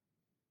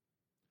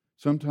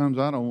 Sometimes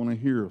I don't want to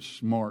hear a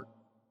smart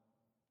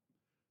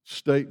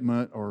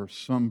statement or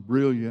some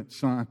brilliant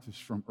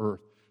scientist from earth.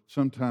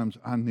 Sometimes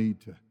I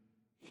need to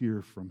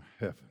hear from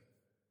heaven.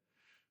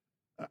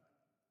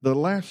 The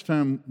last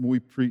time we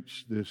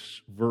preached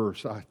this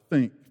verse, I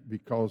think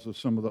because of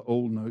some of the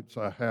old notes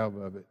I have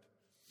of it,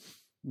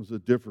 was a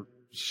different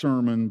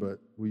sermon, but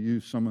we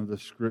used some of the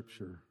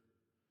scripture.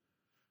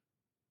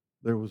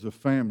 There was a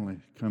family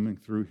coming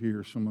through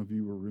here. Some of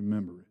you will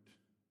remember it.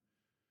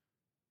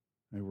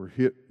 They were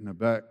hit in the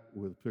back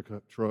with a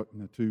pickup truck,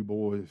 and the two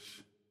boys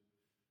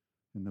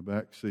in the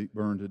back seat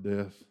burned to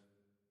death.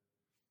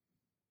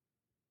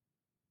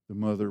 The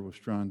mother was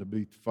trying to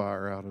beat the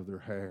fire out of their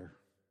hair.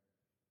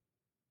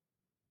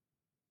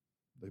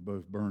 They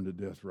both burned to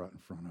death right in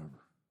front of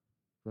her.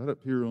 Right up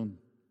here on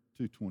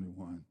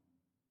 221.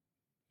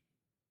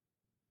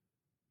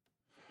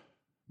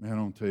 Man,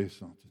 I'll tell you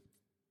something.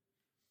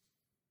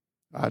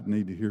 I'd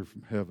need to hear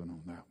from heaven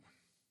on that one.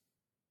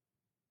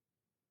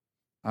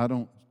 I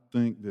don't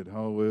think that,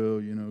 oh,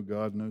 well, you know,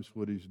 God knows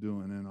what He's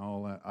doing and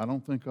all that. I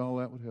don't think all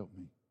that would help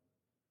me.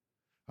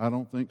 I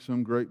don't think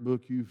some great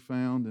book you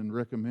found and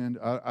recommend,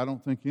 I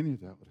don't think any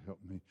of that would help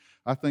me.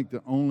 I think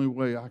the only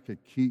way I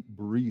could keep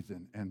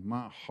breathing and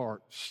my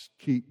heart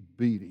keep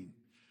beating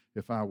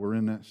if I were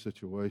in that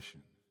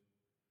situation,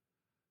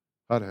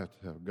 I'd have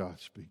to have God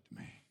speak to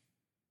me.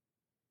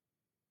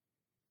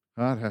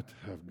 I'd have to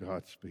have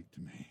God speak to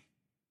me.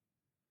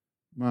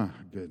 My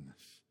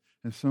goodness.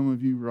 And some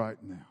of you right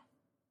now,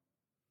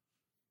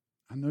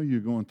 I know you're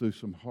going through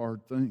some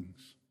hard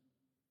things.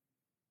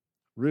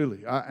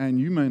 Really. And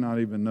you may not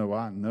even know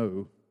I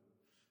know.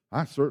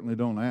 I certainly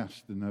don't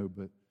ask to know,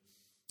 but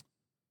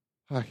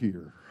I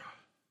hear.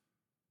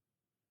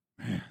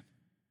 Man,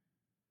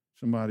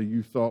 somebody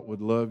you thought would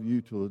love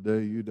you till the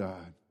day you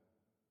died.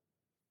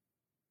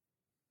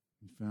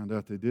 You found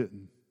out they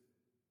didn't.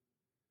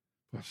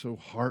 It was so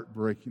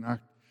heartbreaking.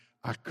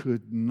 I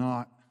could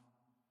not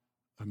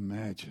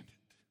imagine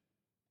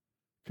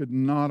it. Could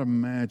not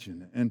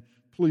imagine it. And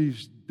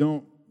please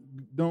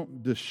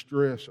don't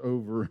distress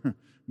over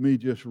me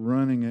just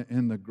running it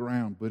in the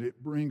ground, but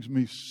it brings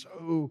me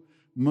so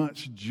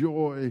much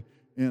joy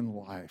in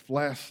life.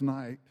 Last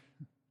night,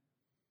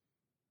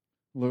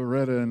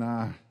 Loretta and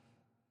I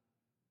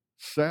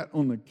sat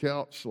on the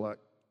couch like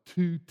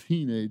two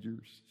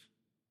teenagers,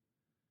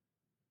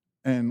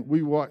 and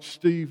we watched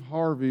Steve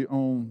Harvey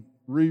on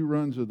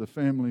reruns of the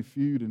Family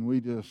Feud, and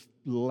we just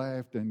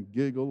laughed and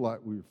giggled like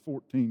we were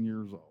 14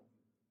 years old.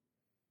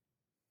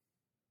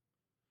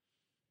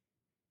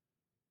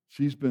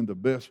 She's been the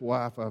best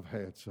wife I've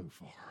had so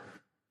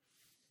far.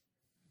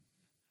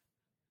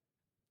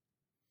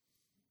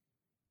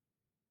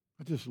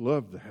 I just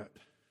love that.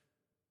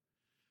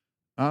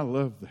 I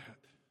love that.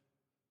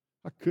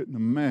 I couldn't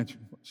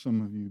imagine what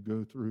some of you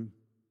go through.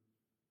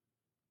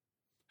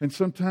 And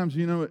sometimes,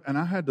 you know, and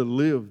I had to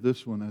live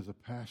this one as a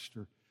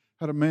pastor.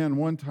 I had a man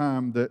one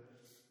time that,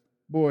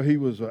 boy, he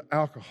was an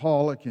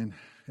alcoholic and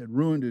had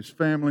ruined his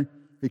family.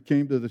 He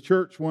came to the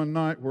church one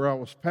night where I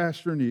was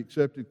pastoring. He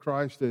accepted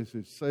Christ as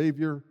his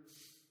Savior.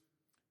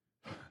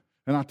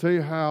 And I'll tell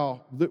you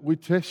how that we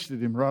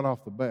tested him right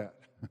off the bat.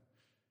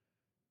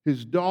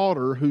 His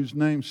daughter, whose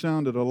name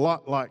sounded a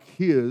lot like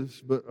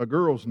his, but a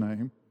girl's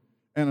name,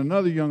 And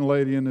another young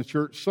lady in the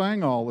church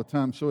sang all the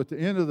time. So at the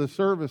end of the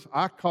service,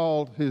 I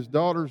called his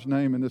daughter's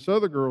name and this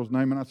other girl's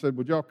name, and I said,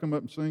 would y'all come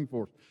up and sing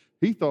for us?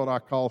 He thought I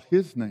called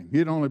his name. He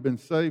had only been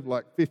saved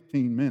like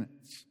 15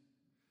 minutes.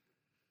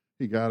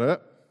 He got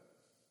up,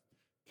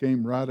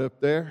 came right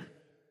up there,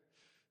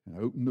 and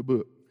opened the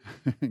book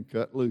and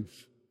cut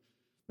loose.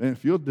 And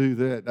if you'll do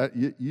that,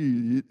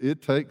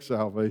 it takes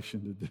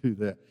salvation to do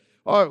that.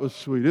 Oh, it was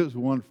sweet. It was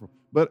wonderful.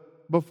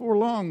 But before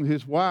long,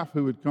 his wife,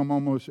 who would come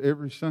almost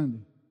every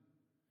Sunday,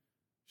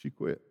 she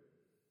quit.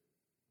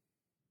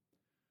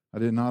 I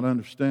did not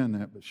understand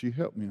that, but she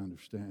helped me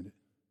understand it.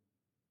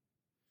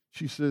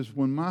 She says,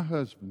 when my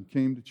husband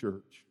came to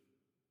church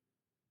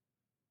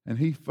and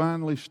he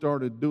finally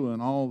started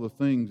doing all the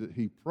things that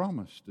he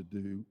promised to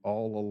do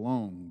all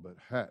along but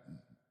hadn't,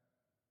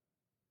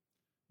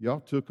 y'all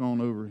took on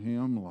over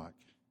him like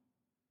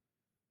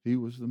he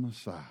was the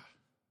Messiah.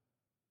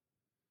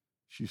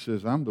 She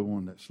says, I'm the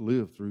one that's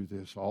lived through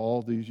this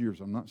all these years.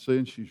 I'm not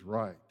saying she's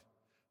right,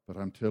 but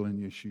I'm telling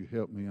you, she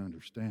helped me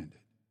understand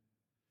it.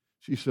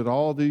 She said,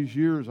 all these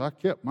years, I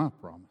kept my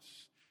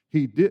promise.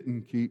 He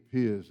didn't keep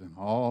his, and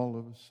all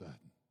of a sudden,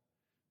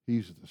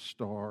 he's the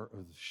star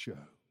of the show.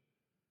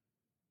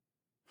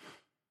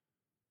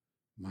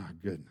 My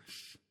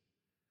goodness.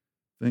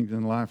 Things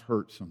in life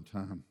hurt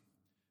sometimes.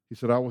 He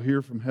said, I will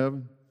hear from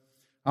heaven.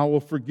 I will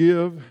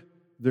forgive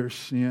their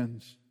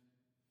sins.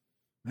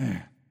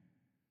 Man,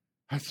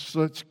 that's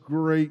such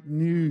great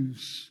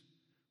news.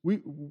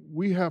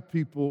 We have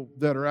people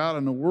that are out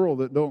in the world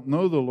that don't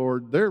know the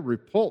Lord. They're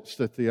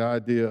repulsed at the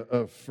idea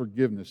of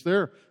forgiveness.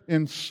 They're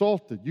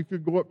insulted. You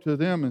could go up to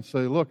them and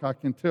say, look, I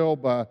can tell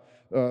by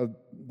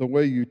the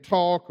way you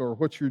talk or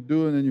what you're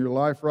doing in your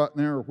life right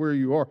now or where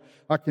you are.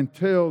 I can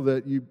tell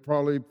that you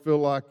probably feel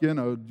like,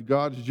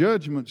 God's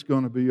judgment's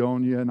going to be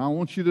on you. And I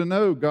want you to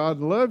know God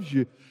loves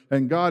you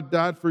and God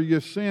died for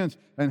your sins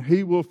and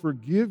He will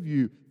forgive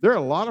you. There are a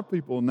lot of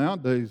people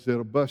nowadays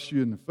that'll bust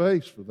you in the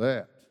face for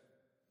that.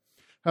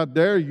 How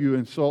dare you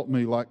insult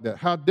me like that?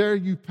 How dare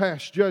you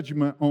pass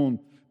judgment on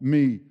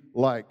me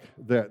like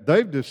that?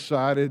 They've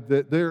decided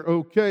that they're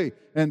okay.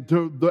 And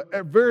the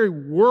very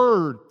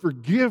word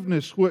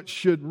forgiveness, which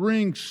should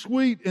ring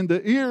sweet in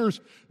the ears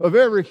of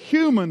every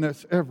human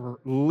that's ever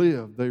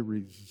lived, they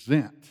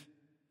resent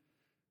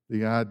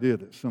the idea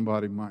that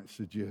somebody might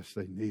suggest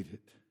they need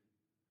it.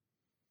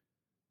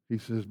 He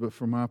says, but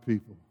for my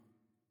people,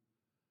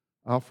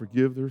 I'll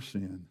forgive their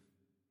sin.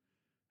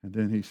 And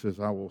then he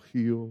says, I will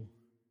heal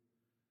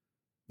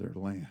their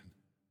land.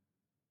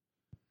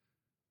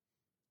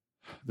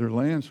 Their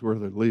land's where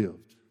they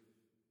lived.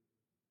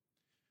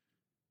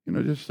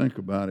 Just think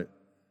about it.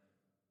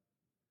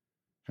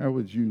 How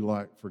would you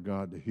like for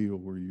God to heal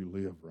where you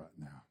live right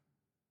now?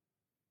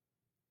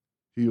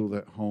 Heal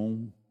that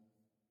home.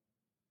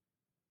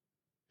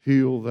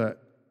 Heal that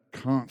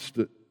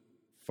constant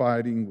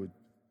fighting with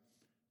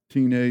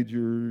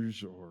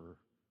teenagers or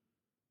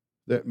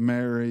that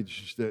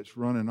marriage that's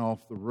running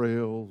off the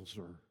rails,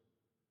 or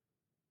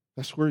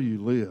that's where you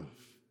live.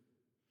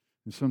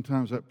 And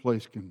sometimes that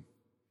place can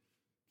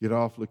get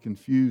awfully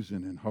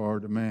confusing and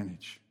hard to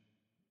manage.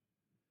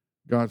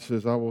 God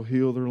says, I will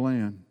heal their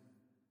land.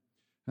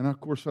 And of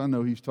course, I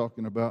know He's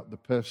talking about the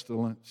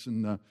pestilence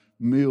and the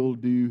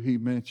mildew He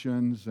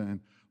mentions and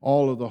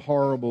all of the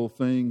horrible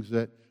things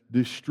that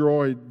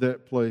destroyed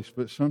that place.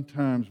 But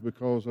sometimes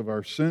because of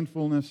our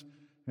sinfulness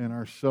and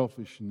our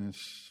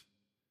selfishness,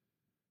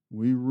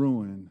 we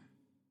ruin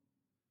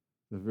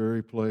the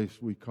very place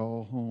we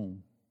call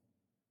home,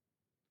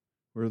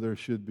 where there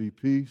should be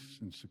peace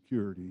and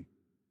security.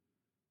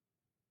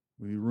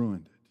 We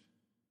ruined it.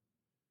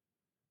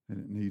 And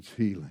it needs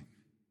healing.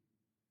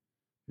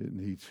 It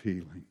needs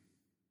healing.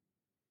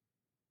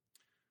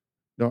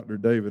 Dr.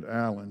 David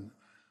Allen,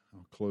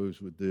 I'll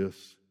close with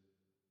this.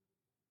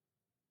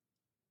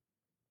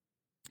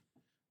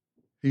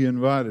 He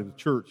invited a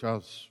church. I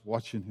was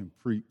watching him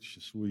preach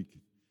this week.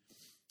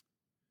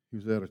 He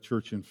was at a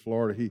church in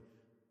Florida.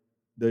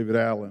 David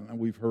Allen, and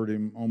we've heard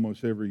him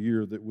almost every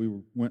year that we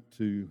went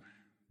to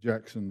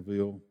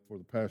Jacksonville for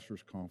the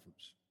pastor's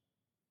conference.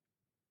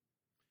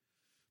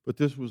 But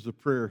this was the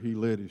prayer he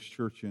led his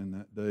church in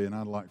that day, and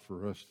I'd like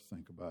for us to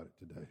think about it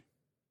today.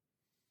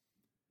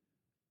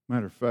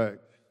 Matter of fact,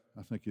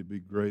 I think it'd be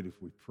great if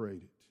we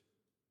prayed it.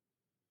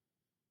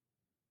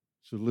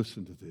 So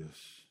listen to this.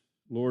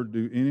 Lord,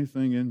 do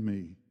anything in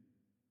me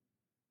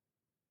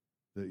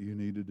that you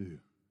need to do,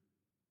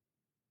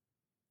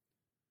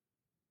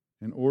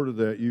 in order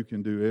that you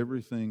can do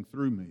everything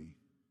through me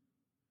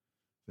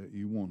that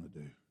you want to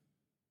do.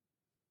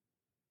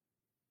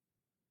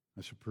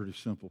 That's a pretty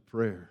simple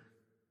prayer.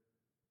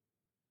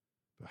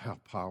 But how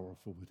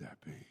powerful would that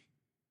be?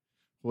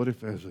 What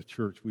if as a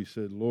church we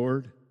said,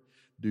 Lord,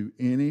 do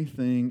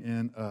anything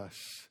in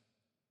us,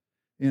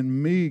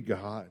 in me,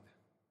 God,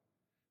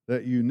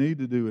 that you need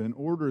to do in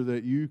order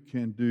that you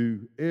can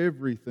do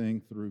everything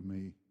through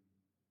me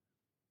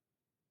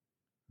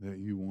that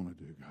you want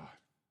to do, God.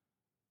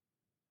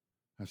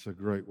 That's a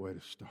great way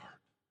to start.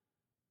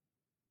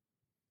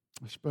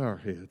 Let's bow our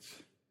heads.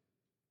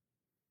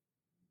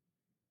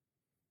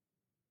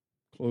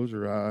 close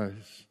our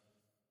eyes.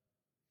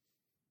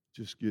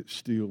 Just get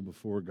still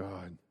before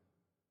God.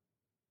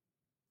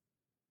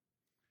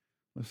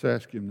 Let's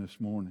ask Him this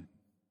morning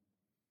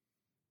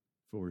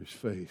for His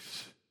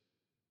face.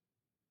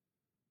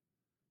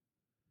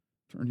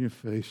 Turn your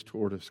face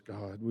toward us,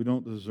 God. We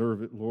don't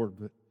deserve it, Lord,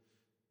 but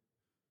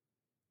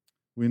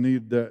we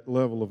need that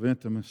level of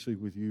intimacy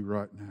with You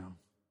right now.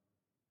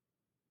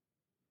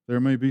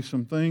 There may be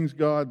some things,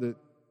 God, that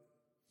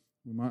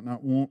we might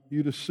not want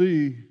You to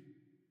see,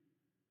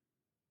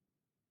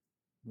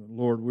 but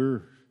Lord,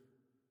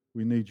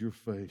 we need Your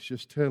face.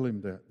 Just tell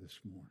Him that this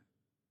morning.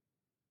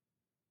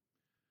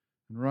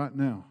 And right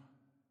now,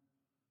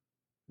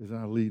 as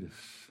I lead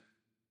us,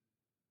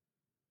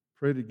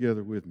 pray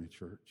together with me,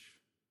 church.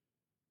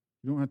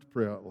 You don't have to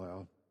pray out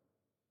loud.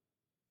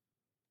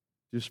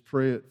 Just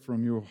pray it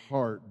from your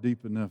heart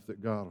deep enough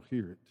that God will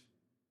hear it.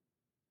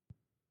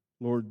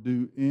 Lord,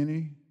 do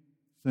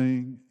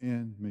anything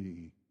in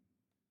me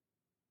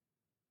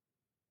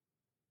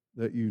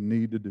that You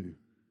need to do.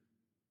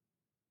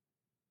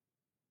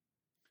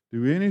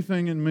 Do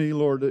anything in me,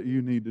 Lord, that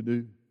You need to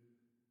do.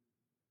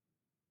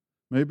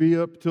 Maybe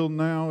up till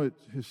now it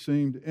has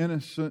seemed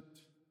innocent.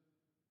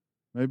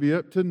 Maybe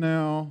up to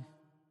now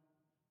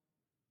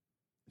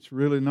it's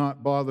really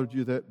not bothered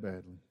You that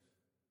badly.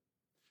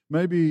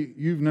 Maybe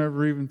you've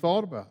never even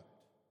thought about it.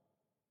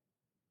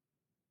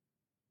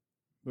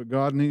 But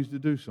God needs to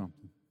do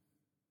something.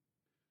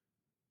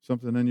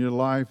 Something in your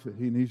life that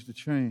He needs to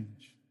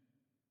change.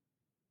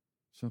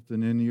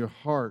 Something in your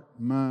heart,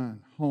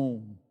 mind,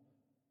 home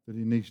that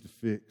He needs to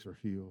fix or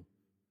heal.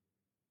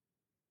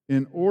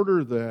 In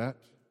order that,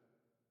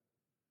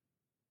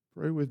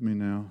 pray with me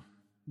now,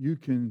 You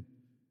can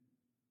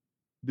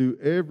do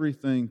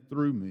everything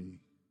through me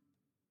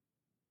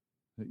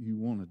that You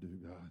want to do,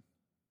 God.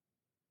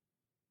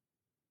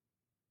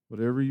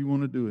 Whatever You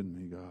want to do in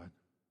me, God.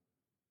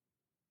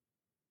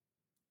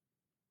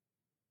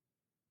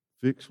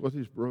 Fix what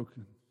is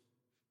broken.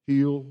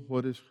 Heal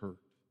what is hurt.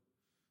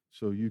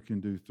 So You can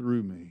do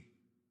through me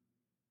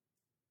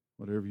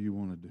whatever You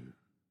want to do.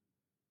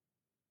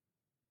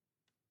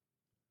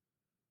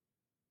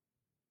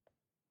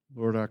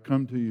 Lord, I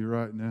come to You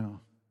right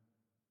now,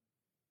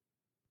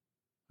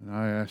 and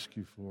I ask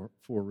You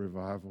for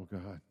revival,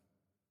 God.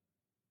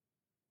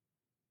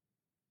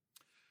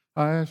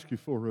 I ask You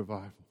for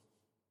revival.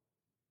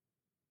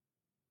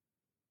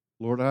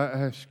 Lord, I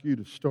ask You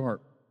to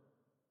start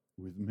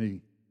with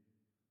me.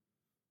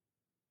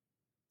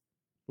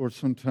 Lord,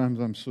 sometimes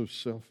I'm so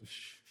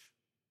selfish,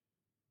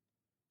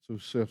 so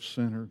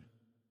self-centered.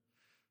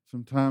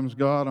 Sometimes,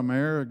 God, I'm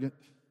arrogant.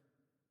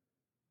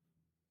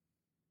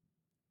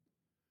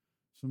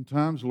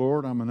 Sometimes,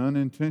 Lord, I'm an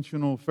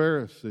unintentional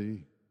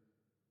Pharisee.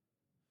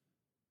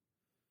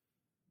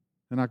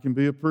 And I can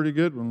be a pretty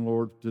good one,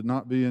 Lord, to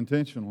not be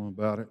intentional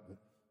about it. But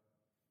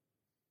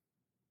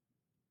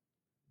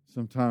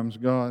sometimes,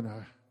 God,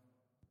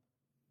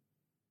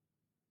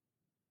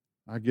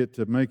 I get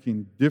to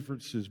making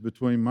differences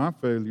between my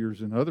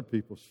failures and other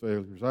people's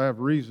failures. I have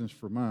reasons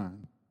for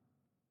mine.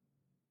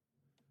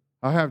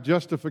 I have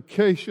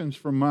justifications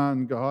for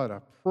mine, God. I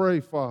pray,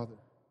 Father,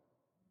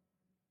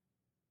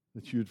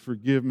 that You'd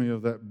forgive me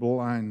of that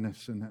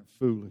blindness and that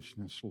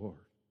foolishness, Lord.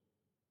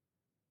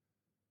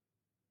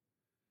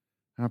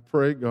 I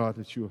pray, God,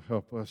 that You'll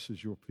help us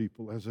as Your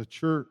people, as a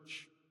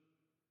church.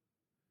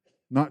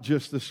 Not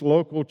just this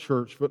local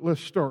church, but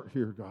let's start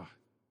here, God.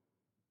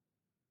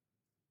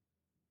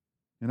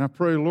 And I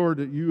pray, Lord,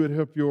 that You would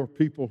help Your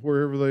people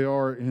wherever they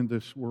are in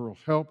this world.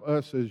 Help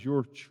us as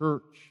Your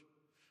church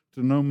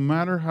to, no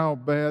matter how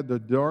bad the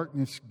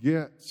darkness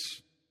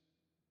gets,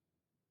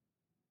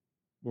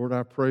 Lord,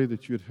 I pray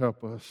that You'd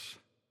help us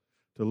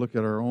to look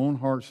at our own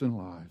hearts and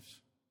lives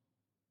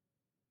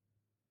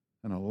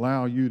and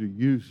allow You to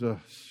use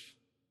us,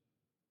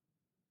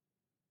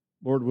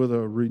 Lord, with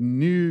a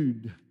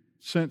renewed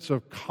sense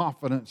of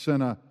confidence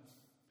and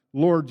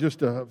Lord,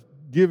 just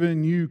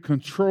giving You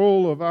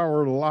control of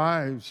our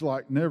lives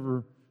like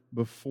never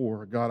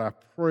before. God, I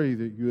pray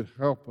that You would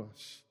help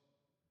us,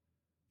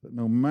 that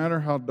no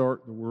matter how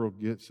dark the world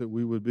gets, that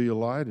we would be a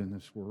light in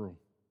this world.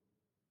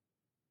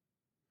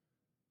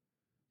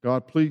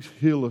 God, please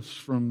heal us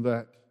from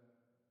that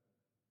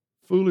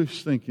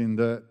foolish thinking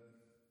that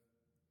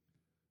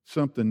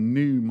something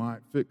new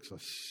might fix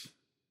us,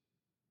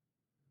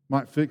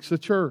 might fix the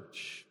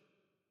church,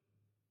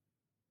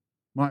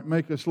 might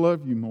make us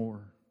love You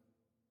more.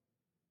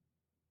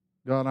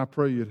 God, I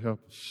pray You'd help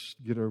us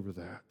get over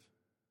that.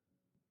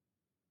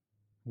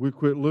 We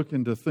quit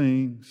looking to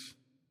things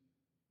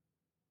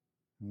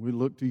and we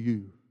look to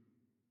You.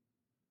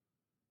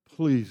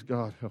 Please,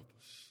 God, help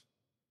us.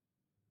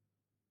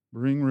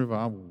 Bring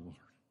revival, Lord.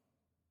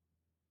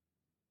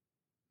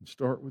 And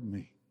start with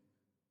me.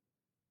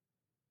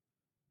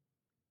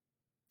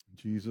 In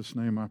Jesus'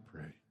 name I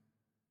pray.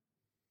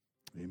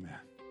 Amen.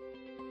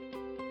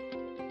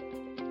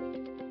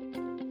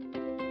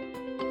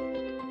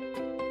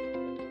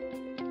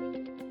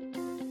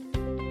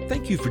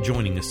 Thank you for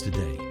joining us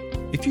today.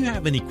 If you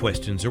have any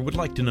questions or would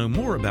like to know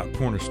more about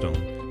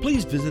Cornerstone,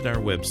 please visit our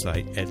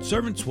website at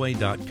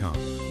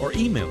servantsway.com or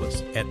email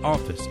us at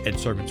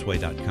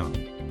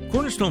office@servantsway.com.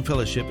 Cornerstone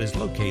Fellowship is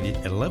located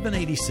at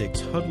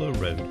 1186 Hudlow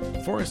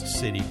Road, Forest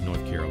City,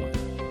 North Carolina.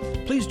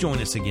 Please join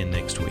us again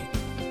next week.